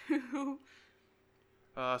have to.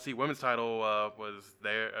 See, women's title was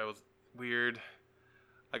there. It was weird.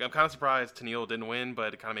 Like, I'm kind of surprised Tenille didn't win,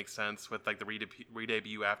 but it kind of makes sense with, like, the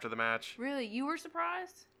re-debut after the match. Really? You were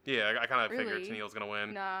surprised? Yeah, I kind of figured Tenille's going to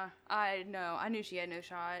win. Nah, I knew she had no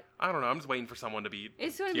shot. I don't know. I'm just waiting for someone to beat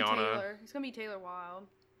It's going to be Taylor. It's going to be Taylor Wilde.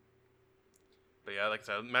 But yeah, like I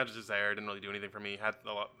said, the match was just there. Didn't really do anything for me.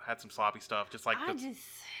 Had some sloppy stuff. Just like the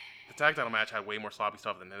tag title match had way more sloppy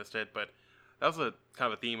stuff than this did. But that was a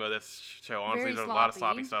kind of a theme of this show. Honestly, there's a lot of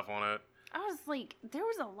sloppy stuff on it. I was like, there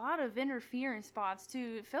was a lot of interference spots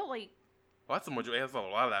too. It felt like. Well, that's a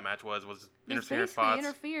lot of that match was interference spots.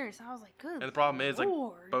 Interference. I was like, good. And the problem is, like,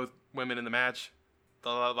 Lord. both women in the match, a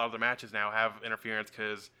lot of their matches now have interference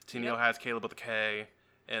because Tenille has Caleb with a K,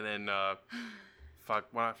 and then I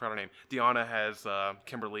forgot her name. Deonna has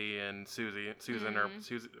Kimberly and Susan or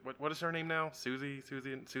Susie. What is her name now? Susan,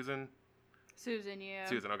 yeah.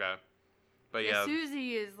 Susan, okay. But yeah,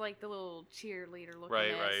 Susie is like the little cheerleader looking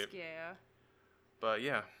right. Yeah. But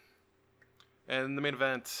yeah, and the main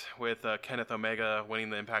event with Kenneth Omega winning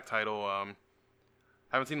the Impact title.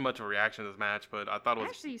 Haven't seen much of a reaction to this match, but I thought it was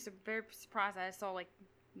actually very surprised. I saw like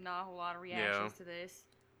not a whole lot of reactions to this.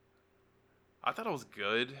 I thought it was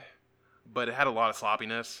good, but it had a lot of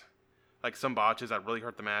sloppiness. Like some botches that really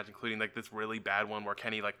hurt the match, including like this really bad one where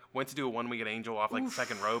Kenny like went to do a one-winged angel off like the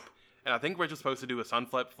second rope. And I think Rich was supposed to do a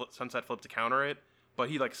sunset flip to counter it, but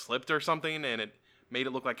he like slipped or something, and it made it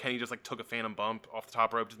look like Kenny just like took a phantom bump off the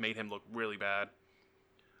top rope, just made him look really bad.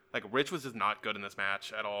 Like Rich was just not good in this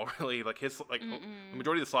match at all, really. Like his the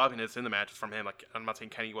majority of the sloppiness in the match was from him. Like I'm not saying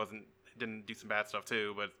Kenny didn't do some bad stuff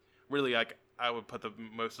too, but really like I would put the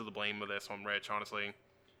most of the blame of this on Rich, honestly.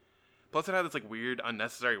 Plus it had this like weird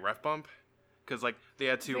unnecessary ref bump, because like they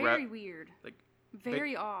had two very weird, like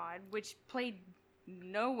very odd, which played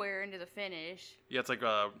nowhere into the finish. Yeah, it's like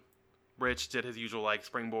Rich did his usual like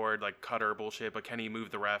springboard like cutter bullshit, but Kenny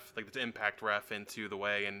moved the ref, like the Impact ref, into the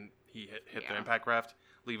way, and he hit the Impact ref,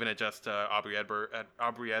 leaving it just Aubrey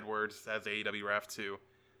Edwards as the AEW ref to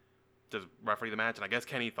just referee the match. And I guess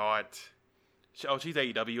Kenny thought, oh, she's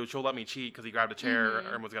AEW, she'll let me cheat because he grabbed a chair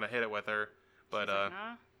and was gonna hit it with her. But nah.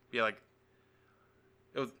 Yeah, like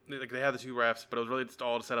it was like they had the two refs, but it was really just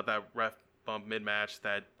all to set up that ref bump mid-match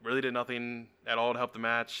that really did nothing at all to help the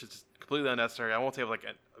match. It's just completely unnecessary. I won't say it was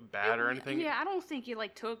like bad or anything. Yeah, I don't think it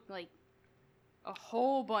like took like a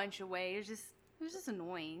whole bunch away. It was just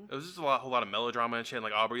annoying. It was just whole lot of melodrama and shit. And,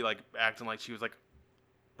 like Aubrey like acting like she was like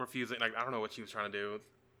refusing. Like I don't know what she was trying to do.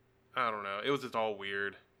 I don't know. It was just all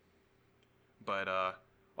weird. But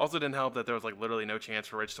also didn't help that there was like literally no chance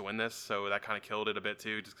for Rich to win this, so that kind of killed it a bit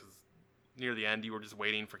too. Just because near the end you were just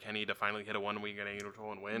waiting for Kenny to finally hit a one-winged angel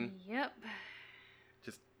and win. Yep.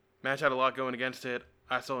 Just match had a lot going against it.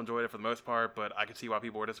 I still enjoyed it for the most part, but I could see why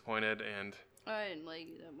people were disappointed, and I didn't like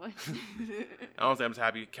it that much. Honestly, I'm just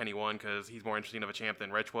happy Kenny won because he's more interesting of a champ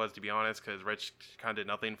than Rich was, to be honest, because Rich kind of did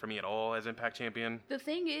nothing for me at all as Impact champion. The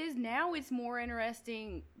thing is, now it's more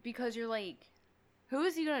interesting because you're like, who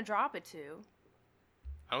is he going to drop it to?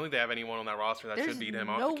 I don't think they have anyone on that roster that should beat him.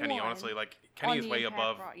 Kenny, honestly. Like, Kenny is way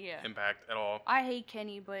above Impact at all. I hate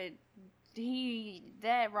Kenny, but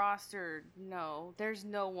that roster, no. There's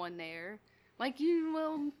no one there. Like,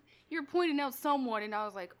 you're pointing out someone, and I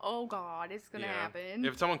was like, oh, God, it's going to happen.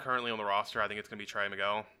 If someone currently on the roster, I think it's going to be Trey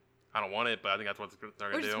Miguel. I don't want it, but I think that's what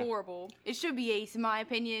they're going to do. Which is horrible. It should be Ace, in my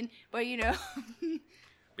opinion, but, Yeah,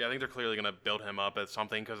 I think they're clearly going to build him up as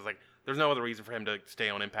something, because, like, there's no other reason for him to stay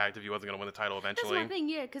on Impact if he wasn't going to win the title eventually. That's my thing,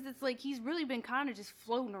 yeah, because it's like he's really been kind of just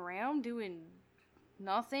floating around doing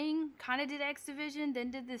nothing. Kind of did X Division, then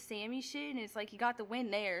did the Sammy shit, and it's like he got the win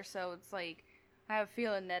there, so it's like I have a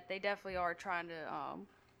feeling that they definitely are trying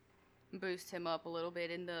to boost him up a little bit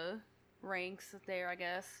in the ranks there, I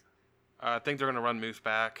guess. I think they're going to run Moose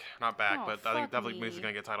back. Not back, but I think definitely Moose is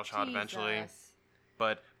going to get a title shot eventually.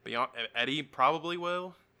 But beyond, Eddie probably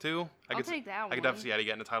will. Too. I'll take that one. I could definitely see Eddie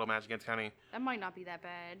getting a title match against Kenny. That might not be that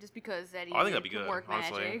bad, just because Eddie I think that'd be good, work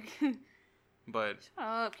honestly. magic. But shut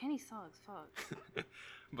up, Kenny sucks. Fuck.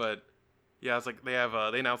 But yeah, it's like they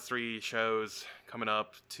announced 3 shows coming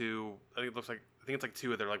up. I think it's like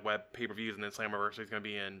 2 of their like web pay-per-views, and then Slammiversary is going to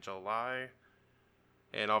be in July.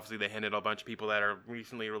 And obviously they hinted a bunch of people that are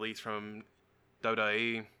recently released from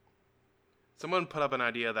WWE. Someone put up an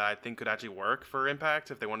idea that I think could actually work for Impact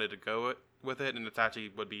if they wanted to go with it, and it's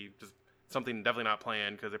something definitely not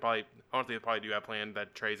planned because they probably do have planned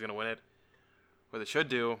that Trey's gonna win it. What they should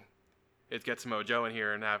do is get Samoa Joe in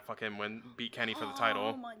here and have fucking beat Kenny for the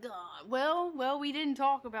title. Oh my god. Well, we didn't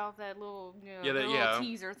talk about that little, little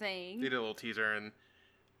teaser thing. They did a little teaser and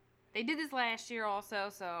they did this last year also,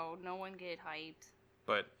 so no one get hyped.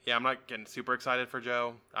 But yeah, I'm not getting super excited for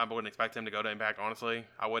Joe. I wouldn't expect him to go to Impact, honestly.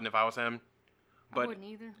 I wouldn't if I was him. But I wouldn't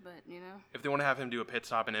either, but if they want to have him do a pit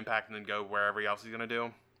stop in Impact and then go wherever else he's gonna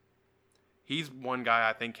do, he's one guy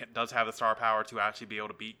I think does have the star power to actually be able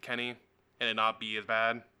to beat Kenny and it not be as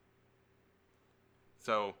bad.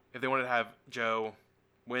 So if they wanted to have Joe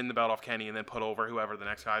win the belt off Kenny and then put over whoever the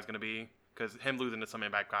next guy is gonna be, because him losing to some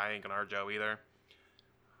Impact guy ain't gonna hurt Joe either.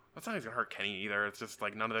 That's not even gonna hurt Kenny either. It's just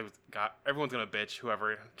like none of those everyone's gonna bitch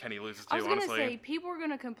whoever Kenny loses to. I was gonna honestly say people are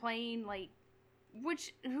gonna complain like,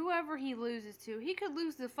 whoever he loses to, he could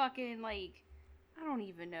lose to fucking like, I don't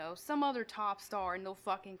even know, some other top star, and they'll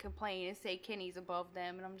fucking complain and say Kenny's above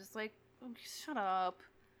them, and I'm just like, oh, shut up.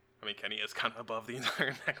 I mean, Kenny is kind of above the entire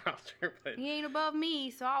Impact roster, but he ain't above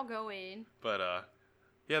me, so I'll go in. But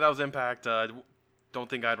yeah, that was Impact. Don't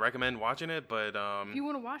think I'd recommend watching it, but if you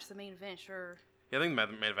want to watch the main event, sure. Yeah, I think the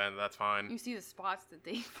main event, that's fine. You see the spots that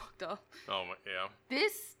they fucked up. Oh, yeah.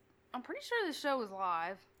 I'm pretty sure this show was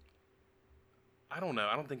live. I don't know.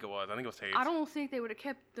 I don't think it was. I think it was taped. I don't think they would have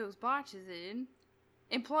kept those botches in.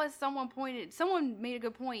 And plus, someone made a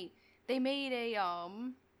good point. They made a,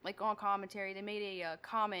 like on commentary, they made a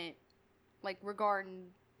comment, like regarding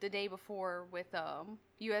the day before with,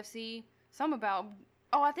 UFC. Some about,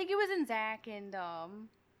 I think it was in Zach and,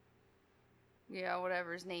 yeah,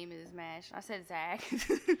 whatever his name is, MASH. I said Zach.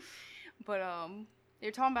 But,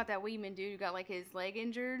 they're talking about that Weedman dude who got, like, his leg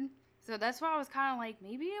injured. So that's why I was kind of like,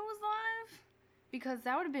 maybe it was live? Because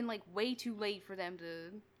that would have been, like, way too late for them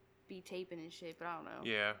to be taping and shit, but I don't know.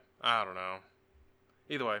 Yeah, I don't know.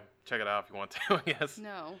 Either way, check it out if you want to, I guess.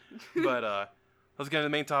 No. But, let's get into the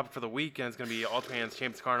main topic for the week, and it's going to be All Japan's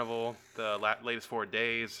Champions Carnival, the latest 4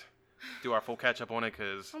 days. Do our full catch-up on it,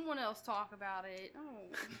 because... Someone else talk about it.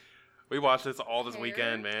 Oh. We watched this all this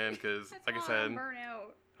weekend, man, because, like I said,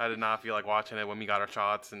 I did not feel like watching it when we got our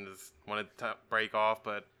shots and just wanted to break off,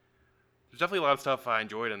 but there's definitely a lot of stuff I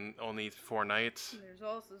enjoyed on these 4 nights. There's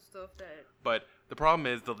also stuff that... But the problem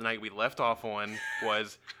is the night we left off on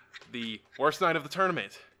was the worst night of the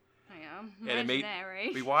tournament. Yeah, and that,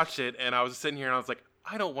 right? We watched it, and I was sitting here, and I was like,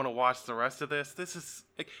 I don't want to watch the rest of this. This is...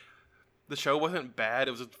 like, the show wasn't bad,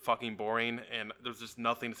 it was just fucking boring, and there's just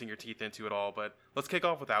nothing to sink your teeth into at all. But let's kick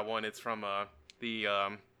off with that one. It's from the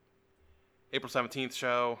April 17th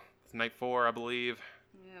show. It's night 4, I believe.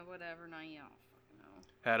 Yeah, whatever, night, I don't fucking know.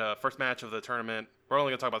 Had a first match of the tournament. We're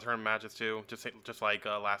only going to talk about tournament matches, too, just like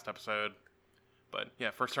last episode. But,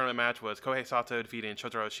 yeah, first tournament match was Kohei Sato defeating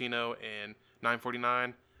Shotaro Ashino in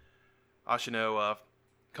 9:49. Ashino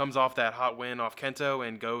comes off that hot win off Kento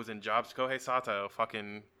and goes and jobs Kohei Sato.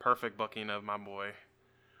 Fucking perfect booking of my boy.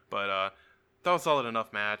 But that was a solid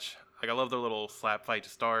enough match. Like, I love their little slap fight to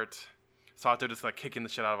start. Sato just like kicking the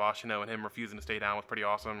shit out of Ashino and him refusing to stay down was pretty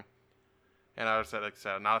awesome. And I said, like I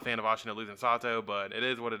said, not a fan of Ashino losing Sato, but it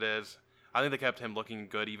is what it is. I think they kept him looking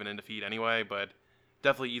good even in defeat anyway, but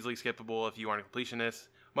definitely easily skippable if you aren't a completionist,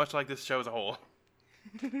 much like this show as a whole.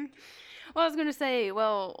 Well, I was going to say,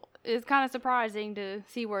 it's kind of surprising to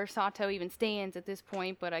see where Sato even stands at this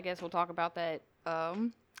point, but I guess we'll talk about that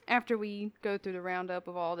after we go through the roundup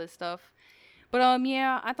of all this stuff. But,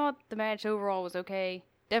 yeah, I thought the match overall was okay.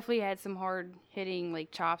 Definitely had some hard-hitting,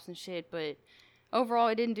 like, chops and shit, but overall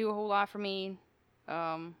it didn't do a whole lot for me.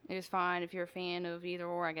 It was fine if you're a fan of either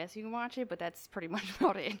or, I guess you can watch it, but that's pretty much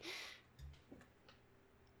about it.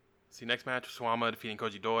 See, next match was Suwama defeating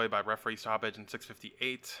Koji Doi by referee stoppage in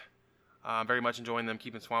 6:58. Very much enjoying them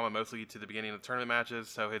keeping Suwama mostly to the beginning of the tournament matches,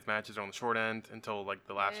 so his matches are on the short end until like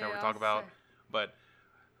the last show we talk about. But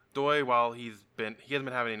Doi, while he hasn't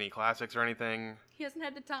been having any classics or anything. He hasn't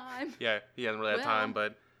had the time. Yeah, he hasn't really had time,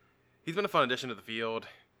 but he's been a fun addition to the field.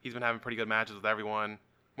 He's been having pretty good matches with everyone.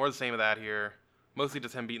 More the same of that here. Mostly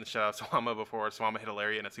just him beating the shit out of Suwama before Suwama hit a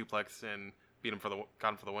lariat and a suplex and got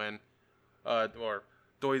him for the win. Or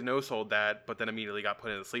Doi no-sold that, but then immediately got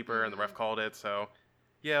put in the sleeper and the ref called it, so...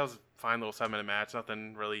 Yeah, it was a fine little 7-minute match.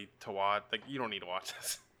 Nothing really to watch. Like, you don't need to watch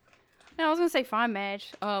this. No, I was going to say fine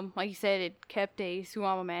match. Like you said, it kept a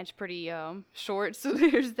Suwama match pretty short, so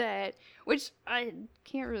there's that. Which I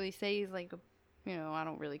can't really say is like, I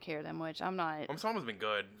don't really care that much. I'm not... Suwama's been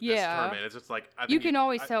good this tournament. It's just like... I think you can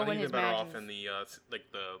always tell when his his matches... matches... off in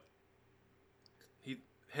the...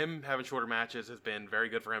 him having shorter matches has been very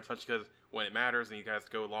good for him, especially because when it matters and you guys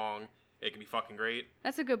go long... It can be fucking great.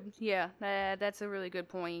 That's a good, that's a really good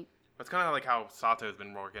point. That's kind of like how Sato's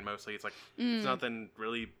been working mostly. It's like it's nothing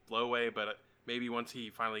really blow away, but maybe once he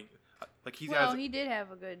finally he did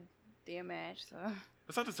have a good damn match. So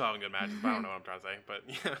Sato's still having good matches. But I don't know what I'm trying to say, but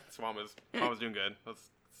yeah, Swama's doing good. Let's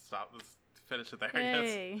stop. Let's finish it there.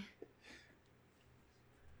 Hey.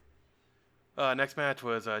 I guess. Next match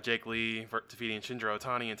was Jake Lee defeating Shinjiro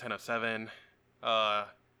Otani in 10:07.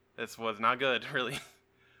 This was not good, really.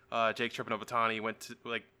 Jake tripping up Otani went to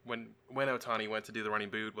when Otani went to do the running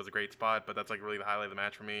boot was a great spot, but that's like really the highlight of the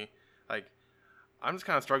match for me. Like, I'm just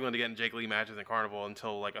kind of struggling to get in Jake Lee matches in Carnival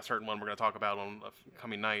until like a certain one we're gonna talk about on a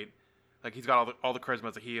coming night. Like, he's got all the charisma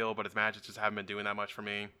as a heel, but his matches just haven't been doing that much for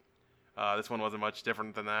me. This one wasn't much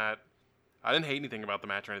different than that. I didn't hate anything about the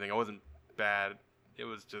match or anything. It wasn't bad. It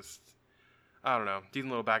was just, I don't know, decent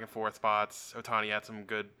little back and forth spots. Otani had some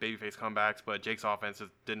good babyface comebacks, but Jake's offense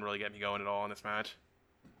just didn't really get me going at all in this match.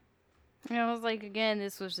 Yeah, I was like, again,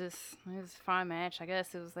 it was a fine match. I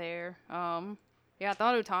guess it was there. Yeah, I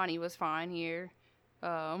thought Otani was fine here.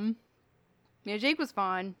 Yeah, Jake was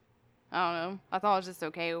fine. I don't know. I thought it was just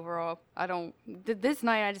okay overall. This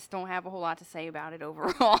night I just don't have a whole lot to say about it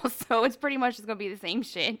overall, so it's pretty much just going to be the same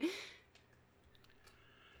shit.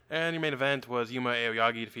 And your main event was Yuma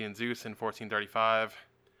Aoyagi defeating Zeus in 14:35.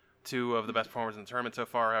 Two of the best performers in the tournament so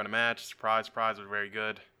far having a match. Surprise, surprise, was very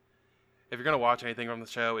good. If you're going to watch anything from the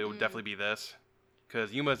show, it would definitely be this,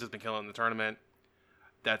 because Yuma's just been killing it in the tournament.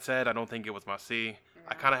 That said, I don't think it was must-see. Yeah.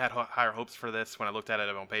 I kind of had higher hopes for this when I looked at it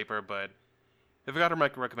on paper, but if I got to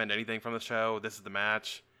recommend anything from the show, this is the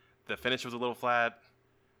match. The finish was a little flat.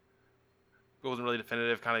 It wasn't really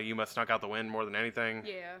definitive. Kind of Yuma snuck out the win more than anything.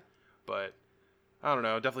 Yeah. But, I don't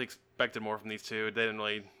know. Definitely expected more from these two. They didn't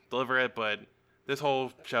really deliver it, but this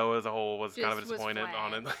whole show as a whole was kind of a disappointment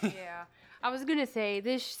on it. Yeah. I was going to say,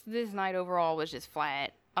 this night overall was just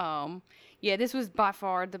flat. Yeah, this was by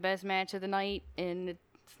far the best match of the night, and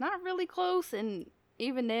it's not really close, and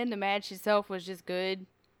even then, the match itself was just good.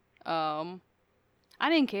 I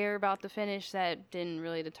didn't care about the finish. That didn't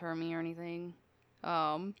really deter me or anything.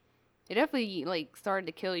 It definitely, like, started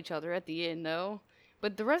to kill each other at the end, though.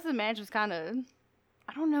 But the rest of the match was kind of,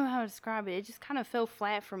 I don't know how to describe it. It just kind of fell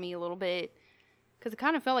flat for me a little bit. Because it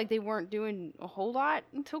kind of felt like they weren't doing a whole lot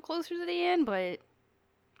until closer to the end, but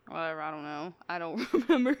whatever, I don't know. I don't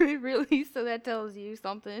remember it really, so that tells you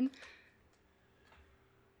something.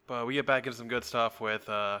 But we get back into some good stuff with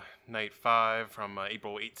Night 5 from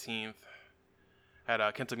April 18th. Had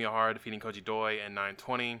Kento Miyahara defeating Koji Doi in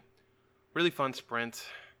 9:20. Really fun sprint.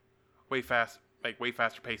 Way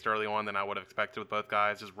faster paced early on than I would have expected with both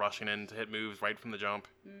guys, just rushing in to hit moves right from the jump.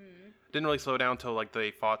 Didn't really slow down until like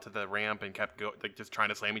they fought to the ramp and kept just trying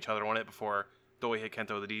to slam each other on it before Doi hit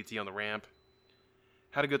Kento with a DDT on the ramp.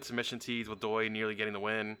 Had a good submission tease with Doi nearly getting the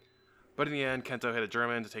win, but in the end Kento hit a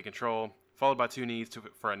German to take control, followed by two knees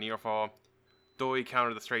for a near fall. Doi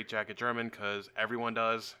countered the straight jacket German, because everyone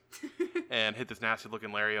does, and hit this nasty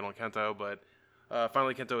looking lariat on Kento, but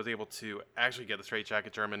finally Kento was able to actually get the straight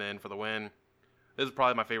jacket German in for the win. This is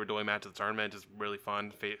probably my favorite Doi match of the tournament. Just really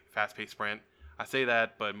fun, fast-paced sprint. I say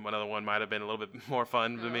that, but another one might have been a little bit more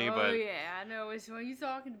fun to me. But yeah, I know which one you're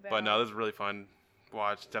talking about. But no, this is really fun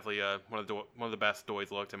watch. Definitely one of the best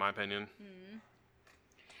Dois looked, in my opinion. Mm-hmm.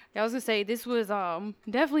 Yeah, I was gonna say this was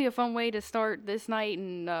definitely a fun way to start this night,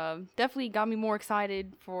 and definitely got me more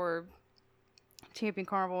excited for Champion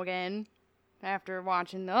Carnival again after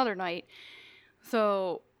watching the other night.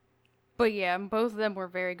 So. But yeah, both of them were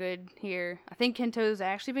very good here. I think Kento's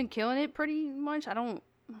actually been killing it pretty much. I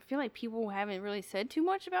feel like people haven't really said too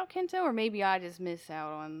much about Kento, or maybe I just miss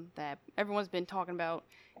out on that. Everyone's been talking about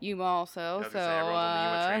Yuma also. So everyone's on the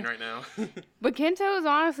Yuma train right now. But Kento's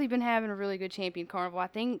honestly been having a really good Champion Carnival. I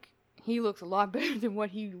think he looks a lot better than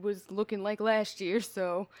what he was looking like last year.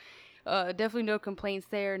 So definitely no complaints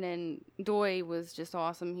there. And then Doi was just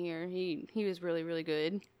awesome here. He was really, really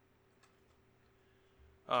good.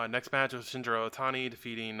 Next match was Shinjiro Otani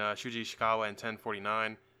defeating Shuji Ishikawa in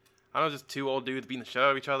 10:49. I don't know, just two old dudes beating the shit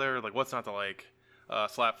out of each other. Like, what's not to like?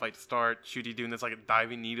 Slap fight to start. Shuji doing this like a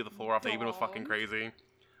diving knee to the floor off the apron was fucking crazy.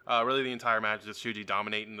 Really, the entire match is just Shuji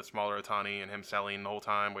dominating the smaller Otani and him selling the whole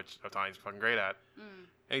time, which Otani's fucking great at.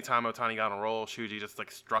 Anytime Otani got on a roll, Shuji just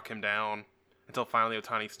like struck him down until finally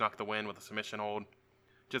Otani snuck the win with a submission hold.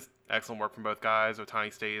 Just excellent work from both guys.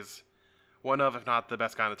 Otani stays one of, if not the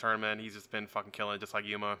best guy in the tournament. He's just been fucking killing it, just like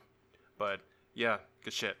Yuma. But, yeah,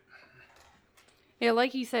 good shit. Yeah,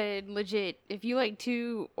 like you said, legit, if you like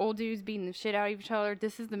two old dudes beating the shit out of each other,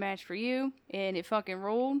 this is the match for you. And it fucking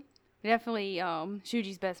rolled. Definitely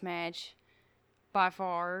Shuji's best match by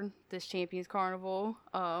far this Champions Carnival.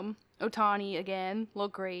 Otani, again,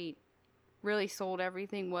 looked great. Really sold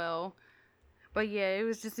everything well. But yeah, it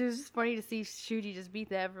was just funny to see Shuji just beat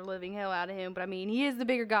the ever living hell out of him. But I mean, he is the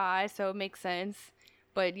bigger guy, so it makes sense.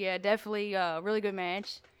 But yeah, definitely a really good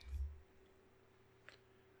match.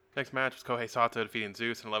 Next match was Kohei Sato defeating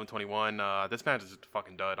Zeus in 11:21. This match is just a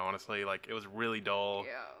fucking dud, honestly. Like, it was really dull.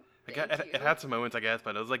 Yeah. It had some moments, I guess,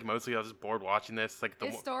 but it was like mostly I was just bored watching this. Like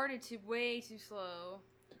it started way too slow.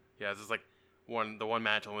 Yeah, this is like the one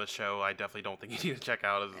match on this show I definitely don't think you need to check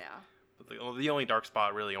out. The only dark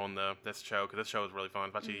spot really on this show, because this show is really fun,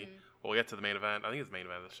 especially we'll get to the main event. I think it's the main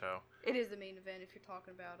event of the show. It is the main event if you're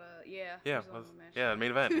talking about the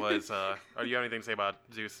main event was. Do you have anything to say about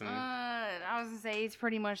Zeus and? I was gonna say it's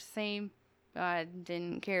pretty much the same. I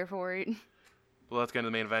didn't care for it. Well, let's get into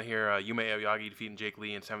the main event here. Yuma Aoyagi defeating Jake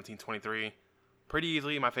Lee in 17:23. Pretty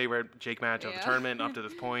easily, my favorite Jake match of the tournament up to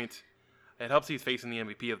this point. It helps he's facing the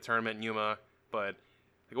MVP of the tournament, Yuma, but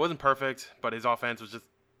it wasn't perfect. But his offense was just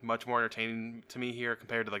much more entertaining to me here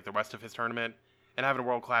compared to like the rest of his tournament. And having a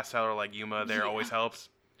world-class seller like Yuma there always helps.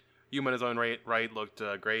 Yuma in his own right looked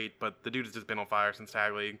great, but the dude has just been on fire since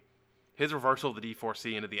Tag League. His reversal of the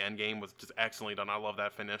D4C into the end game was just excellently done. I love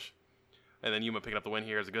that finish. And then Yuma picking up the win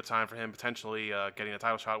here is a good sign for him, potentially getting a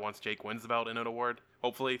title shot once Jake wins the belt in an award.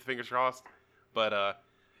 Hopefully, fingers crossed. But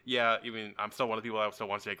yeah, even I'm still one of the people that still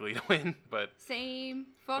wants Jake Lee to win. But same.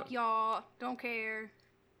 Fuck y'all. Don't care.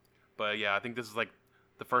 But yeah, I think this is like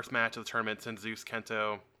the first match of the tournament since Zeus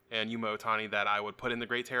Kento and Yuma Otani that I would put in the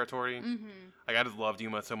great territory. Like, I just loved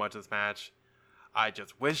Yuma so much in this match. I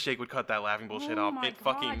just wish Jake would cut that laughing bullshit off. My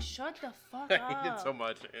God, shut the fuck up. I hate it so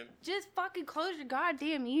much, man. Just fucking close your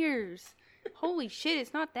goddamn ears. Holy shit,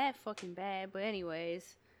 it's not that fucking bad. But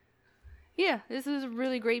anyways, yeah, this is a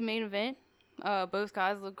really great main event. Both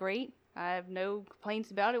guys look great. I have no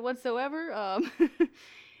complaints about it whatsoever.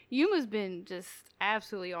 Yuma's been just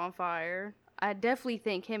absolutely on fire. I definitely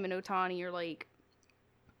think him and Otani are like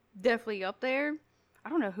definitely up there. I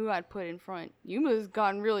don't know who I'd put in front. Yuma's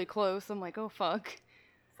gotten really close. I'm like, oh fuck.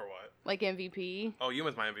 For what? Like MVP. Oh,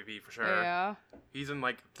 Yuma's my MVP for sure. Yeah. He's in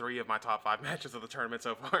like 3 of my top 5 matches of the tournament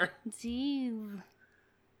so far. Yeah,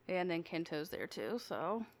 and then Kento's there too,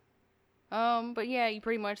 so. But yeah, you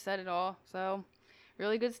pretty much said it all. So,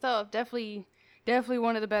 really good stuff. Definitely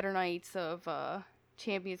one of the better nights of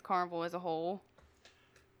Champions Carnival as a whole.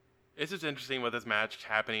 It's just interesting with this match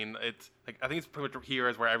happening. It's like I think it's pretty much here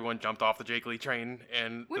is where everyone jumped off the Jake Lee train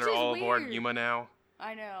and they're all aboard Yuma now.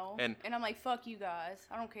 I know. And I'm like, fuck you guys.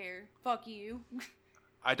 I don't care. Fuck you.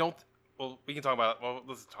 Well, we can talk about. Well,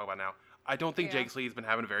 let's talk about it now. I don't think Jake Lee's been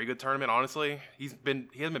having a very good tournament. Honestly, he hasn't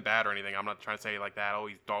been bad or anything. I'm not trying to say like that. Oh,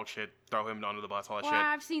 he's dog shit. Throw him under the bus. All that shit. Well,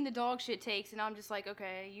 I've seen the dog shit takes, and I'm just like,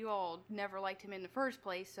 okay, you all never liked him in the first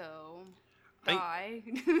place, so die.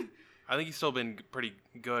 I think he's still been pretty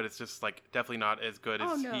good. It's just like definitely not as good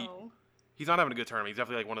as he's not having a good tournament. He's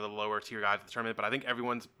definitely like one of the lower tier guys of the tournament. But I think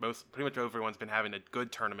pretty much everyone's been having a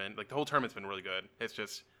good tournament. Like the whole tournament's been really good. It's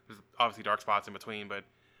just there's obviously dark spots in between, but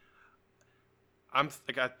I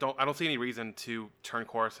don't see any reason to turn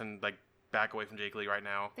course and like back away from Jake Lee right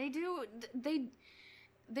now. They do.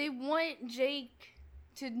 They want Jake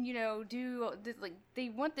to do this, like they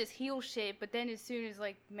want this heel shit, but then as soon as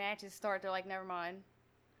like matches start, they're like, never mind.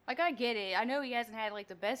 Like, I get it. I know he hasn't had, like,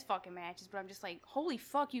 the best fucking matches, but I'm just like, holy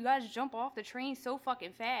fuck, you guys jump off the train so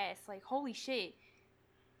fucking fast. Like, holy shit.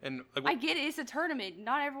 And like, I get it. It's a tournament.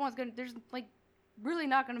 Not everyone's gonna... There's, like, really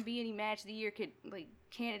not gonna be any match of the year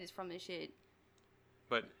candidates from this shit.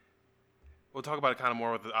 But we'll talk about it kind of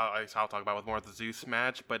more with... I'll talk about it more with the Zeus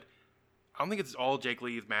match, but I don't think it's all Jake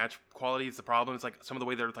Lee's match quality is the problem. It's, like, some of the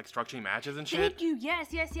way they're, like, structuring matches and shit. Thank you.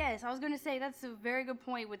 Yes. I was gonna say that's a very good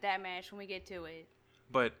point with that match when we get to it.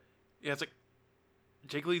 But, yeah, it's like,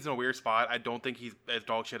 Jake Lee's in a weird spot. I don't think he's as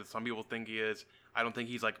dog shit as some people think he is. I don't think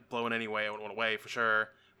he's, like, blowing any way away for sure.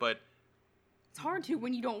 But it's hard to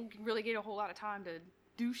when you don't really get a whole lot of time to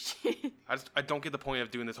do shit. I don't get the point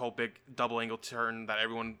of doing this whole big double angle turn that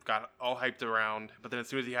everyone got all hyped around. But then as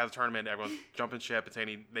soon as he has a tournament, everyone's jumping ship and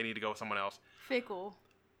saying they need to go with someone else. Fickle.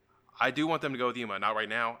 I do want them to go with Yuma. Not right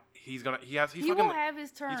now. He won't have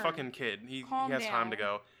his turn. He's fucking kid. He has time to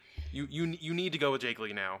go. You need to go with Jake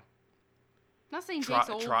Lee now. Not saying Jake's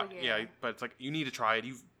old again. Yeah, but it's like you need to try it.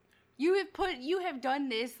 You have done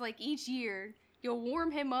this like each year. You'll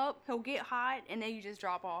warm him up, he'll get hot, and then you just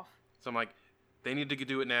drop off. So I'm like, they need to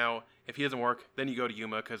do it now. If he doesn't work, then you go to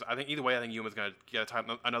Yuma because I think either way, I think Yuma's gonna get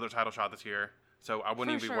another title shot this year. So I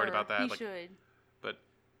wouldn't even be worried about that. He should. But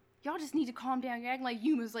y'all just need to calm down. You're acting like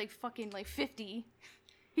Yuma's like fucking like 50.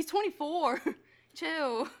 He's 24.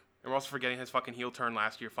 Chill. And we're also forgetting his fucking heel turn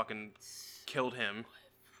last year fucking killed him.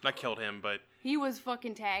 not killed him, but he was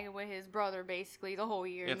fucking tagging with his brother basically the whole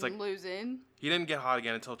year and losing. He didn't get hot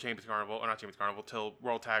again until Champions Carnival, or not Champions Carnival, till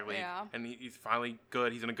World Tag League. Yeah. And he's finally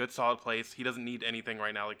good. He's in a good, solid place. He doesn't need anything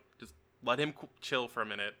right now. Like, just let him chill for a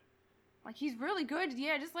minute. Like, he's really good.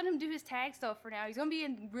 Yeah, just let him do his tag stuff for now. He's going to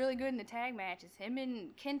be really good in the tag matches. Him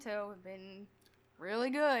and Kento have been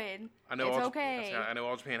really good. I know. It's okay. I know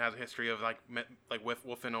All Japan has a history of, like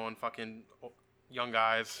wolfing on fucking young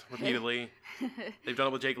guys repeatedly. They've done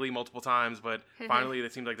it with Jake Lee multiple times, but finally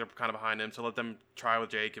it seems like they're kind of behind him. So let them try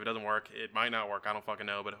with Jake. If it doesn't work, it might not work. I don't fucking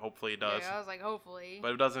know, but hopefully it does. Yeah, I was like, hopefully. But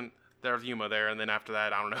if it doesn't, there's Yuma there, and then after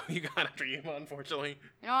that, I don't know who you got after Yuma, unfortunately.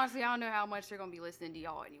 And honestly, I don't know how much they're going to be listening to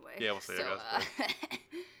y'all anyway. Yeah, we'll see, I guess.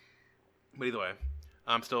 But either way,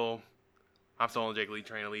 I'm still on the Jake Lee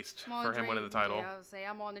train, at least, for him winning the title. Yeah, I would say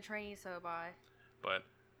I'm on the train, so bye. But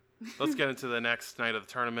let's get into the next night of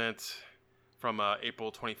the tournament from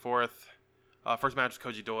April 24th. First match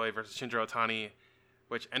was Koji Doi versus Shinjiro Otani,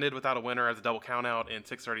 which ended without a winner as a double countout in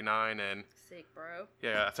 6:39. And sick, bro.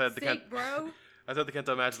 Yeah, I said bro. I said the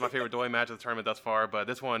Kento match is my favorite Doi match of the tournament thus far, but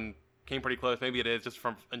this one came pretty close. Maybe it is just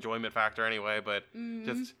from enjoyment factor anyway, but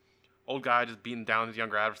just old guy just beating down his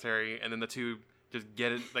younger adversary, and then the two just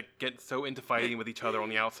get so into fighting with each other on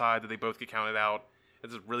the outside that they both get counted out.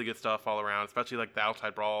 It's just really good stuff all around, especially like the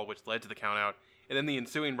outside brawl, which led to the count out. And then the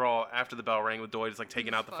ensuing brawl after the bell rang with Doi just like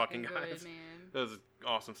taking out the fucking guys. Man. That was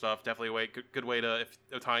awesome stuff. Definitely good way to, if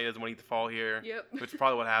Otani doesn't want to fall here, yep. which is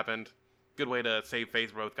probably what happened. Good way to save face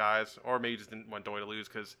for both guys, or maybe just didn't want Doi to lose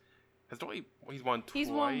because he's won twice. He's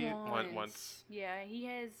won once. Yeah, he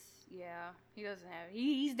has. Yeah, he doesn't have.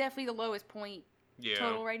 He's definitely the lowest point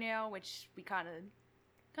total right now, which we kind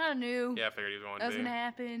of knew. Yeah, I figured he was going to. That was gonna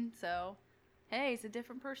happen. So, hey, it's a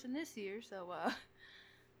different person this year. So,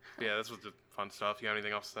 yeah, this was just fun stuff. You have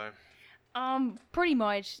anything else to say? Pretty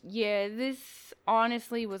much. Yeah, this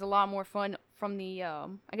honestly was a lot more fun from the I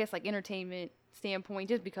guess like entertainment standpoint,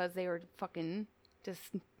 just because they were fucking just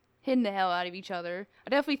hitting the hell out of each other. I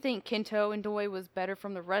definitely think Kento and Doi was better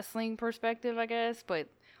from the wrestling perspective, I guess, but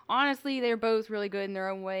honestly, they're both really good in their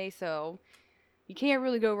own way, so you can't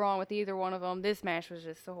really go wrong with either one of them. This match was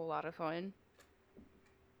just a whole lot of fun.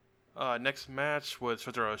 Next match was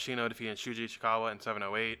Shotaro Ashino defeating Shuji Ishikawa in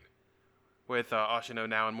 7:08. With Ashino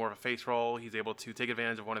now in more of a face role, he's able to take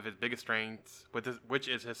advantage of one of his biggest strengths, which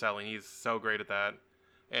is his selling. He's so great at that.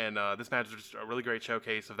 And this match was just a really great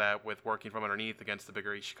showcase of that, with working from underneath against the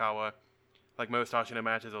bigger Ishikawa. Like most Ashino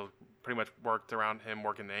matches, it pretty much worked around him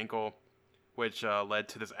working the ankle, which led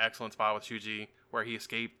to this excellent spot with Shuji, where he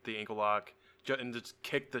escaped the ankle lock and just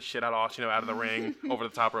kicked the shit out of Ashino out of the ring over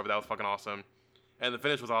the top rope. That was fucking awesome. And the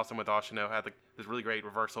finish was awesome with Ashino. Had this really great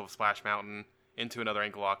reversal of Splash Mountain into another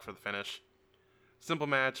ankle lock for the finish. Simple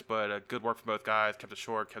match, but good work from both guys. Kept it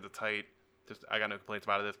short, kept it tight. Just I got no complaints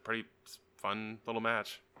about it. It's pretty fun little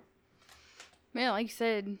match. Yeah, like you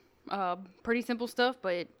said, pretty simple stuff,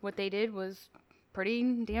 but what they did was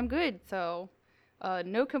pretty damn good. So,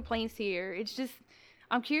 no complaints here. It's just,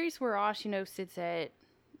 I'm curious where Ashino sits at.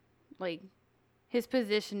 Like, his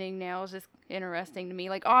positioning now is just interesting to me.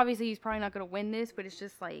 Like, obviously he's probably not going to win this, but it's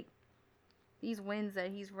just like, these wins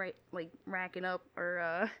that he's racking up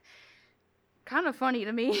are kind of funny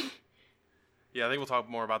to me. Yeah, I think we'll talk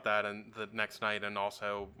more about that in the next night, and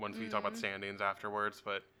also once we talk about the standings afterwards.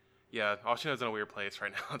 But yeah, Ashino's in a weird place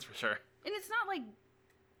right now, that's for sure. And it's not like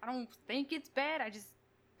I don't think it's bad. I just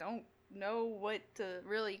don't know what to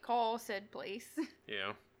really call said place.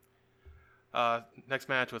 Yeah. Next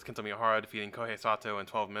match was Kento Miyahara defeating Kohei Sato in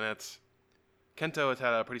 12 minutes. Kento has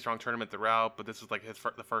had a pretty strong tournament throughout, but this was like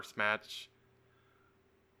the first match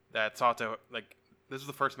that Sato this was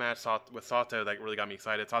the first match with Sato that really got me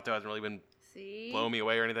excited. Sato hasn't really been blowing me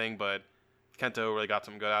away or anything, but Kento really got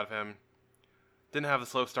something good out of him. Didn't have the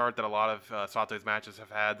slow start that a lot of Sato's matches have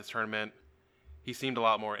had this tournament. He seemed a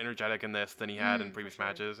lot more energetic in this than he had in previous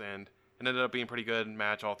matches, and it ended up being a pretty good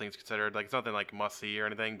match, all things considered. Like, it's nothing like must-see or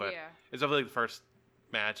anything, but it's definitely the first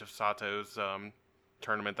match of Sato's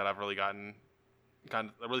tournament that I've really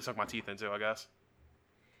really sunk my teeth into, I guess.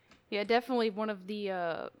 Yeah, definitely one of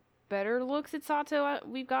the better looks at Sato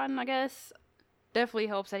we've gotten, I guess. Definitely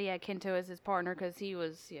helps that he had Kento as his partner, because he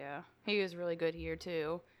was really good here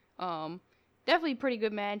too. Definitely a pretty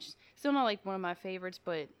good match. Still not like one of my favorites,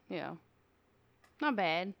 but not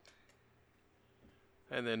bad.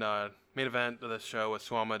 And then main event of the show was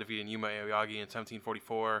Suwama defeating Yuma Aoyagi in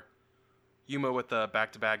 17:44. Yuma with the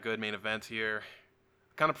back-to-back good main events here.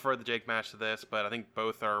 Kind of preferred the Jake match to this, but I think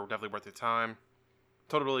both are definitely worth your time.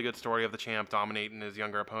 Told a really good story of the champ dominating his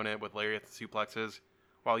younger opponent with lariats and suplexes,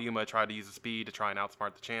 while Yuma tried to use the speed to try and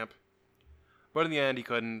outsmart the champ. But in the end, he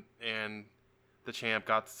couldn't, and the champ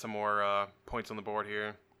got some more points on the board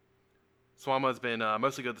here. Suwama's been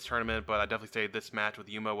mostly good this tournament, but I definitely say this match with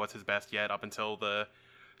Yuma was his best yet up until the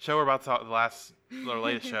show we're about to talk, the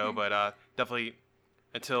latest show, but definitely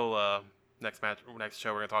until next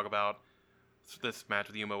show we're going to talk about. This match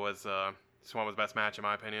with Yuma was Suwama's best match in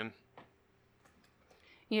my opinion.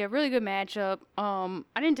 Yeah, really good matchup. I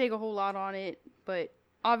didn't take a whole lot on it, but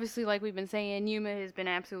obviously, like we've been saying, Yuma has been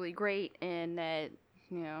absolutely great, and that,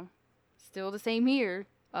 still the same here.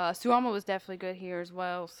 Suwama was definitely good here as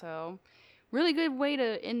well, so really good way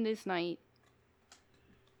to end this night.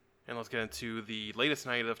 And let's get into the latest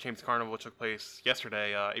night of Champions Carnival, which took place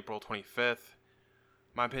yesterday, April 25th. In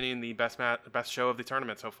my opinion, the best show of the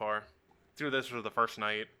tournament so far. Through this was the first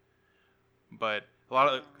night, but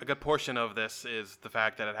a good portion of this is the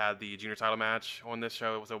fact that it had the junior title match on this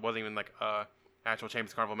show, so it wasn't even like a actual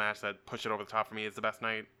Champions Carnival match that pushed it over the top for me as the best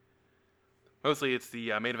night. Mostly it's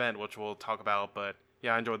the main event, which we'll talk about, but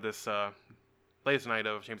yeah, I enjoyed this latest night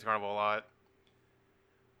of Champions Carnival a lot.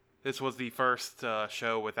 This was the first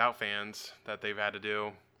show without fans that they've had to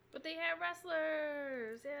do. But they had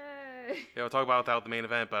wrestlers, yay! Yeah, we'll talk about without the main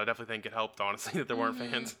event, but I definitely think it helped, honestly, that there weren't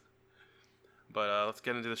fans. But let's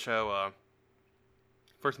get into the show.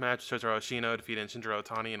 First match, Shotaro Ashino defeated Shinjiro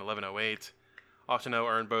Otani in 11:08. Ashino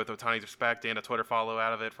earned both Otani's respect and a Twitter follow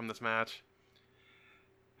out of it from this match.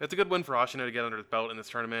 It's a good win for Ashino to get under his belt in this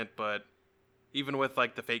tournament, but even with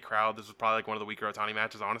like the fake crowd, this was probably like one of the weaker Otani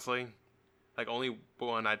matches, honestly. Like, only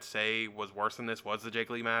one I'd say was worse than this was the Jake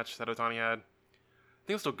Lee match that Otani had. I think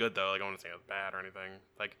it was still good, though. Like, I don't want to say it was bad or anything.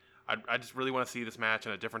 Like, I just really want to see this match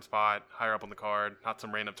in a different spot, higher up on the card, not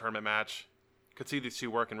some random tournament match. Could see these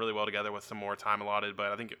two working really well together with some more time allotted, but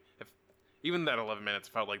I think if even that 11 minutes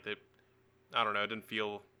felt like they, I don't know, it didn't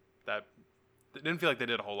feel like they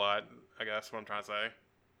did a whole lot, I guess, what I'm trying to say.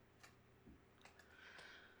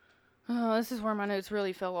 Oh, this is where my notes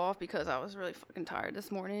really fell off because I was really fucking tired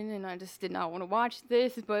this morning and I just did not want to watch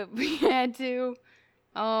this, but we had to.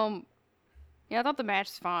 Yeah, I thought the match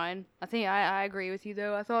was fine. I think I agree with you,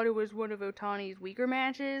 though. I thought it was one of Otani's weaker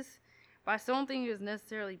matches, but I still don't think it was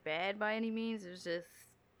necessarily bad by any means. It was just,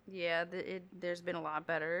 yeah, there's been a lot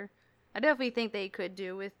better. I definitely think they could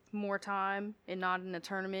do with more time and not in a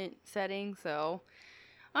tournament setting, so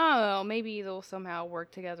I don't know, maybe they'll somehow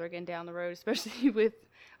work together again down the road, especially with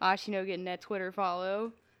Ashino getting that Twitter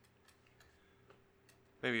follow.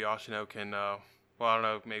 Maybe Ashino can, I don't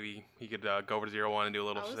know, maybe he could go over to 0-1 and do a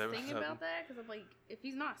little... I was thinking about that, because I'm like, if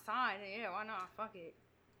he's not signed, yeah, why not? Fuck it.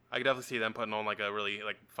 I could definitely see them putting on, like, a really,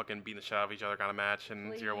 like, fucking beating the shit out of each other kind of match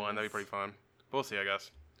in 0-1. That'd be pretty fun. But we'll see, I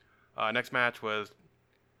guess. Next match was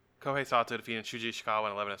Kohei Sato defeating Shuji Ishikawa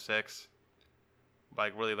in 11:06.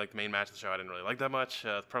 Like, really, like, the main match of the show I didn't really like that much.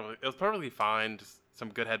 It was perfectly fine. Just some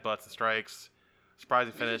good headbutts and strikes.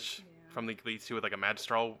 Surprising finish from these two with, like, a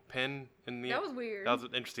magistral pin in the... That was weird. That was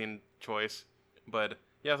an interesting choice. But,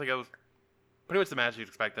 yeah, I think it was pretty much the match you'd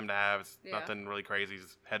expect them to have. It's nothing really crazy.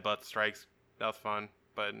 Just headbutts, strikes. That was fun.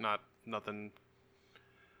 But nothing...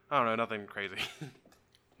 I don't know, nothing crazy.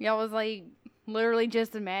 Yeah, it was, like, literally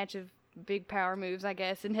just a match of big power moves, I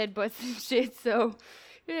guess, and headbutts and shit, so...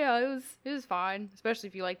 Yeah, it was fine. Especially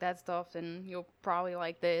if you like that stuff, then you'll probably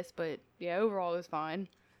like this. But, yeah, overall it was fine.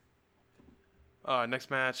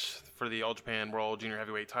 Next match for the All Japan World Junior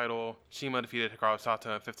Heavyweight title. Shima defeated Hikaru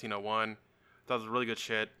Sato in 15:01. That was really good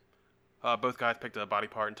shit. Both guys picked a body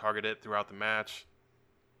part and targeted it throughout the match.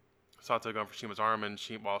 Sato going for Shima's arm, and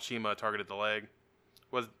while Shima targeted the leg.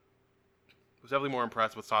 Was definitely more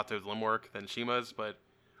impressed with Sato's limb work than Shima's, but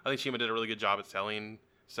I think Shima did a really good job at selling,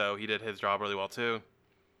 so he did his job really well too.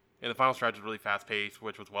 And the final stretch was really fast-paced,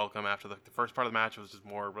 which was welcome after the first part of the match was just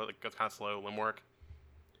more really kind of slow limb work.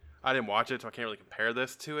 I didn't watch it, so I can't really compare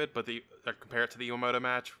this to it, but compare it to the Iwamoto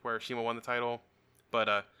match where Shima won the title. But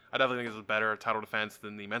I definitely think this was a better title defense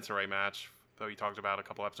than the Mensure match that we talked about a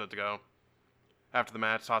couple episodes ago. After the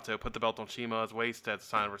match, Sato put the belt on Shima's waist as a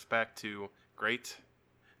sign of respect to great.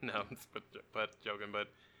 No, but joking. But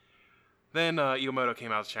then Iwamoto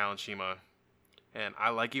came out to challenge Shima. And I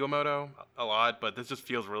like Iwamoto a lot, but this just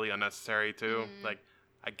feels really unnecessary too. Like,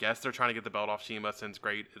 I guess they're trying to get the belt off Shima since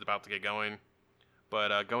Great is about to get going.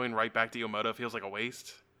 But going right back to Iwamoto feels like a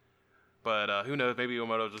waste. But who knows? Maybe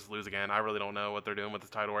Iwamoto will just lose again. I really don't know what they're doing with this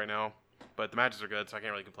title right now. But the matches are good, so I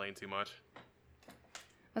can't really complain too much.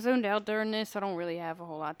 I zoned out during this. I don't really have a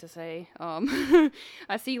whole lot to say.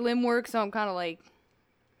 I see limb work, so I'm kind of like,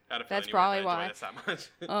 that's probably why.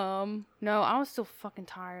 No, I was still fucking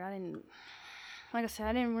tired. Like I said,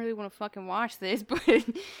 I didn't really want to fucking watch this, but,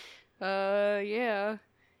 yeah.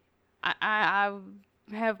 I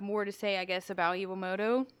have more to say, I guess, about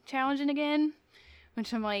Iwamoto challenging again,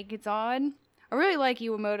 which I'm like, it's odd. I really like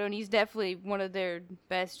Iwamoto, and he's definitely one of their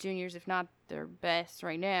best juniors, if not their best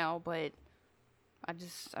right now. But I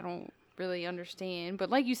don't really understand. But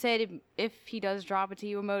like you said, if he does drop it to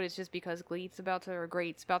Iwamoto, it's just because Great's about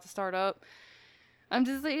to start up.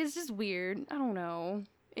 It's just weird. I don't know.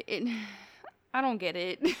 I don't get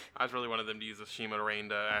it. I just really wanted them to use the Shima to Rain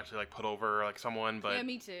to actually like put over like someone, but yeah,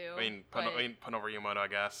 me too. Put over Iwamoto, I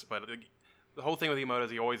guess. But the whole thing with Iwamoto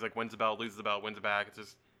is he always like wins the belt, loses the belt, wins it back. It's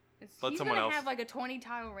just let someone else. He's gonna have like a 20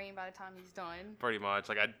 title reign by the time he's done. Pretty much.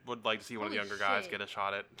 Like I would like to see one of the younger guys get a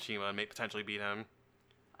shot at Shima and potentially beat him.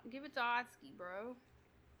 Give it to Atsuki, bro.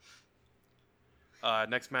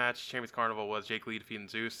 Next match, Champions Carnival, was Jake Lee defeating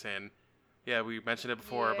Zeus, and yeah, we mentioned it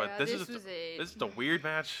before, but this is a weird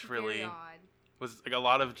match. Really, Very odd. Was like a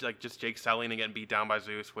lot of like just Jake selling and getting beat down by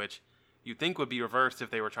Zeus, which you think would be reversed if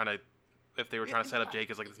they were trying to set up Jake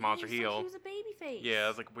as like this monster heel. He was a babyface. Yeah, it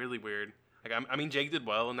was like really weird. Like I mean, Jake did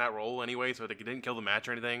well in that role anyway, so like, it didn't kill the match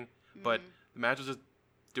or anything. But the match was just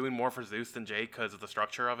doing more for Zeus than Jake because of the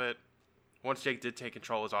structure of it. Once Jake did take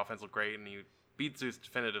control, his offense looked great, and he beat Zeus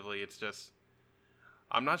definitively. It's just,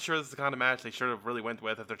 I'm not sure this is the kind of match they should have really went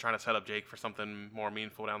with if they're trying to set up Jake for something more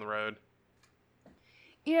meaningful down the road.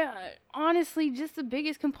 Yeah, honestly, just the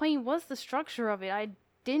biggest complaint was the structure of it. I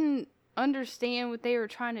didn't understand what they were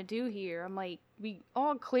trying to do here. I'm like, we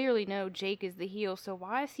all clearly know Jake is the heel, so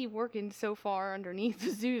why is he working so far underneath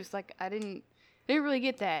Zeus? Like, I didn't really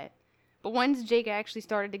get that. But once Jake actually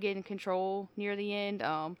started to get in control near the end,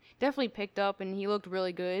 definitely picked up and he looked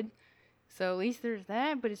really good. So at least there's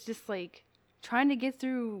that, but it's just like trying to get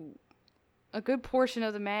through a good portion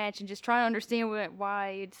of the match and just trying to understand why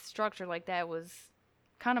it's structured like that was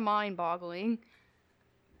kind of mind-boggling.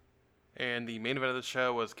 And the main event of the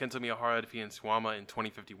show was Kento Miyahara defeating Suwama in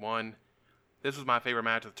 2051. This was my favorite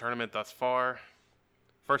match of the tournament thus far.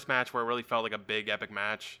 First match where it really felt like a big, epic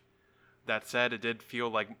match. That said, it did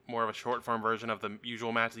feel like more of a short-form version of the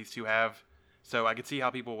usual match these two have. So I could see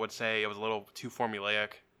how people would say it was a little too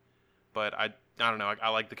formulaic. But I don't know. I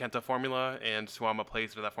like the Kento formula, and Suwama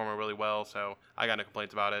plays into that formula really well, so I got no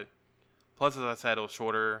complaints about it. Plus, as I said, it was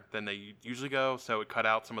shorter than they usually go, so it cut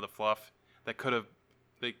out some of the fluff that could have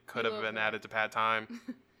been added to pad time.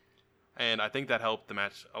 And I think that helped the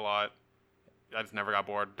match a lot. I just never got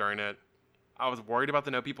bored during it. I was worried about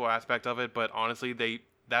the no people aspect of it, but honestly,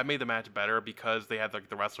 that made the match better because they had like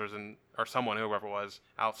the wrestlers or someone, whoever it was,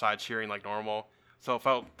 outside cheering like normal. So it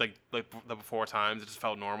felt like the before times. It just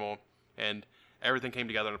felt normal, and everything came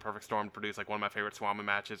together in a perfect storm to produce like one of my favorite Suwama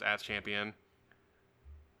matches as champion.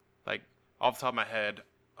 Like off the top of my head,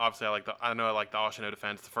 obviously I know I like the Ashino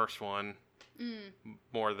defense, the first one,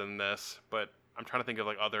 more than this. But I'm trying to think of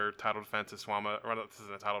like other title defenses Suwama. Or this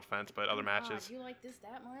isn't a title defense, but other matches. You like this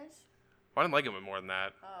that much? Well, I didn't like him more than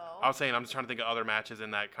that. Oh. I was saying I'm just trying to think of other matches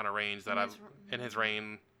in that kind of range that in his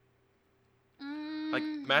reign. Like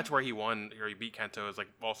the match where he won or he beat Kento is like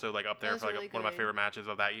also like up there for like really one of my favorite matches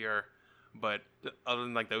of that year. But other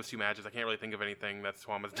than like those two matches, I can't really think of anything that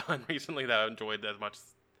Suwama's done recently that I enjoyed as much.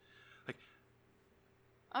 Like,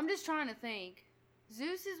 I'm just trying to think.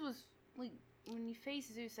 Zeus's was like when you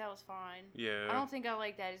faced Zeus, that was fine. Yeah. I don't think I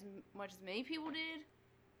like that as much as many people did.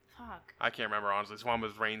 Fuck. I can't remember honestly.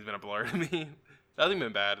 Suwama's reign's been a blur to me. Nothing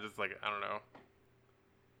been bad. It's like I don't know.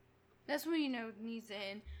 That's when you know it needs to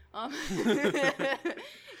end.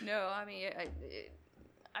 No, I mean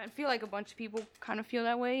I feel like a bunch of people kind of feel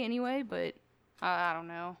that way anyway, but I don't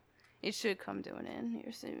know. It should come to an end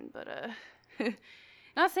here soon, but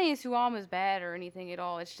not saying Suwama's bad or anything at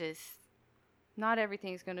all. It's just not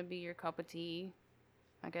everything's gonna be your cup of tea.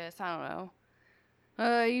 I guess I don't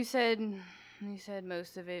know. You said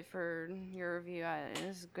most of it for your review.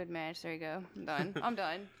 This is a good match. There you go. I'm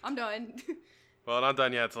done. I'm done. Well, not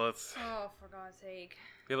done yet, so let's. Oh, for God's sake.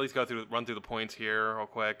 At least run through the points here real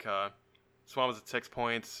quick. Suwama's at 6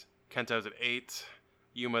 points. Kento's at 8.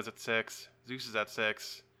 Yuma's at 6. Zeus is at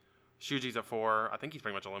 6. Shuji's at 4. I think he's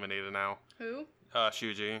pretty much eliminated now. Who?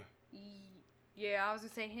 Shuji. Yeah, I was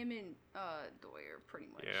gonna say him and Doi are pretty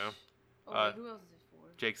much. Yeah. Oh, wait, who else is it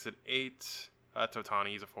for? Jake's at 8. Otani,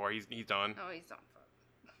 he's at 4. He's done. Oh, he's done.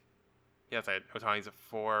 Yes, Otani's at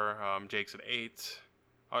 4. Jake's at 8.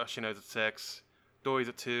 Shino's at 6. Doi's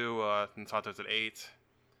at 2. And Sato's at 8.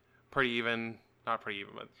 Pretty even. Not pretty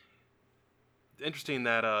even, but interesting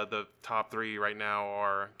that the top 3 right now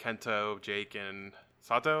are Kento, Jake, and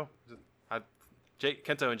Sato.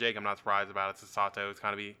 Kento and Jake, I'm not surprised about it. It's Sato. It's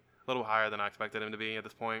kind of be a little higher than I expected him to be at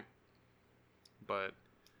this point. But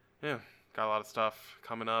yeah, got a lot of stuff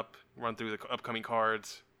coming up. Run through the upcoming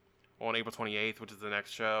cards on April 28th, which is the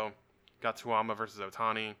next show. Got Suwama versus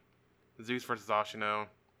Otani, Zeus versus Ashino,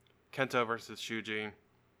 Kento versus Shuji,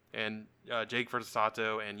 and Jake versus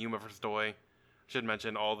Sato and Yuma versus Doi. Should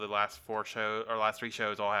mention all the last 3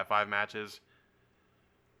 shows all have 5 matches.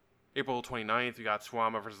 April 29th, we got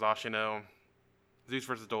Suwama versus Ashino, Zeus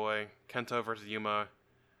versus Doi, Kento versus Yuma,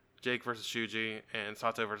 Jake versus Shuji, and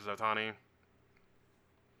Sato versus Otani.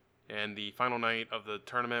 And the final night of the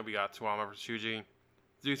tournament, we got Suwama versus Shuji,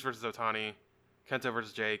 Zeus versus Otani, Kento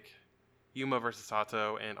versus Jake, Yuma versus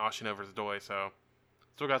Sato, and Ashino versus Doi. So,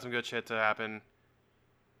 still got some good shit to happen.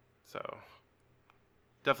 So,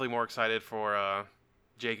 definitely more excited for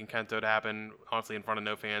Jake and Kento to happen, honestly, in front of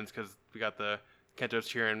no fans, because we got the Kento's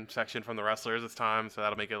cheering section from the wrestlers this time, so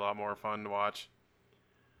that'll make it a lot more fun to watch.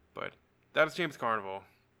 But that is James Carnival.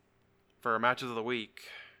 For matches of the week,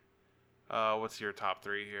 what's your top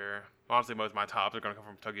 3 here? Honestly, most of my tops are going to come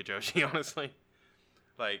from Tokyo Joshi, honestly.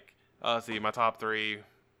 Like, let's see, my top 3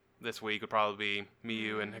 this week would probably be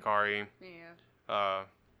Miyu and Hikari. Yeah.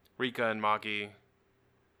 Rika and Maki.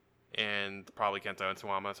 And probably Kento and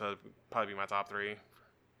Suwama, so that'd probably be my top 3.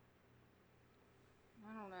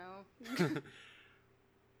 I don't know.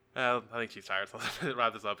 I think she's tired, so let's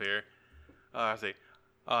wrap this up here. Let's see.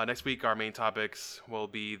 Next week, our main topics will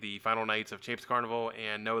be the final nights of Champions Carnival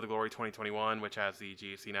and Know the Glory 2021, which has the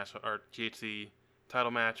GHC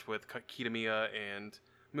title match with Kitamiya and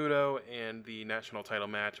Muto, and the national title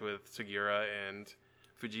match with Sugiura and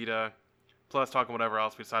Fujita. Plus, talking whatever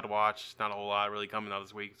else we decide to watch. Not a whole lot really coming out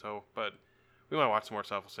this week, but we might watch some more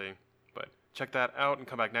stuff. We'll see. But check that out and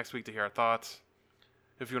come back next week to hear our thoughts.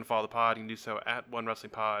 If you want to follow the pod, you can do so at One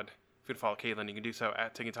Wrestling Pod. If you want to follow Caitlin, you can do so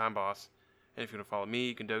at Taking Time Boss. And if you want to follow me,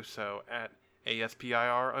 you can do so at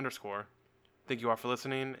ASPIR_. Thank you all for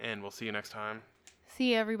listening, and we'll see you next time.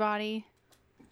 See you, everybody.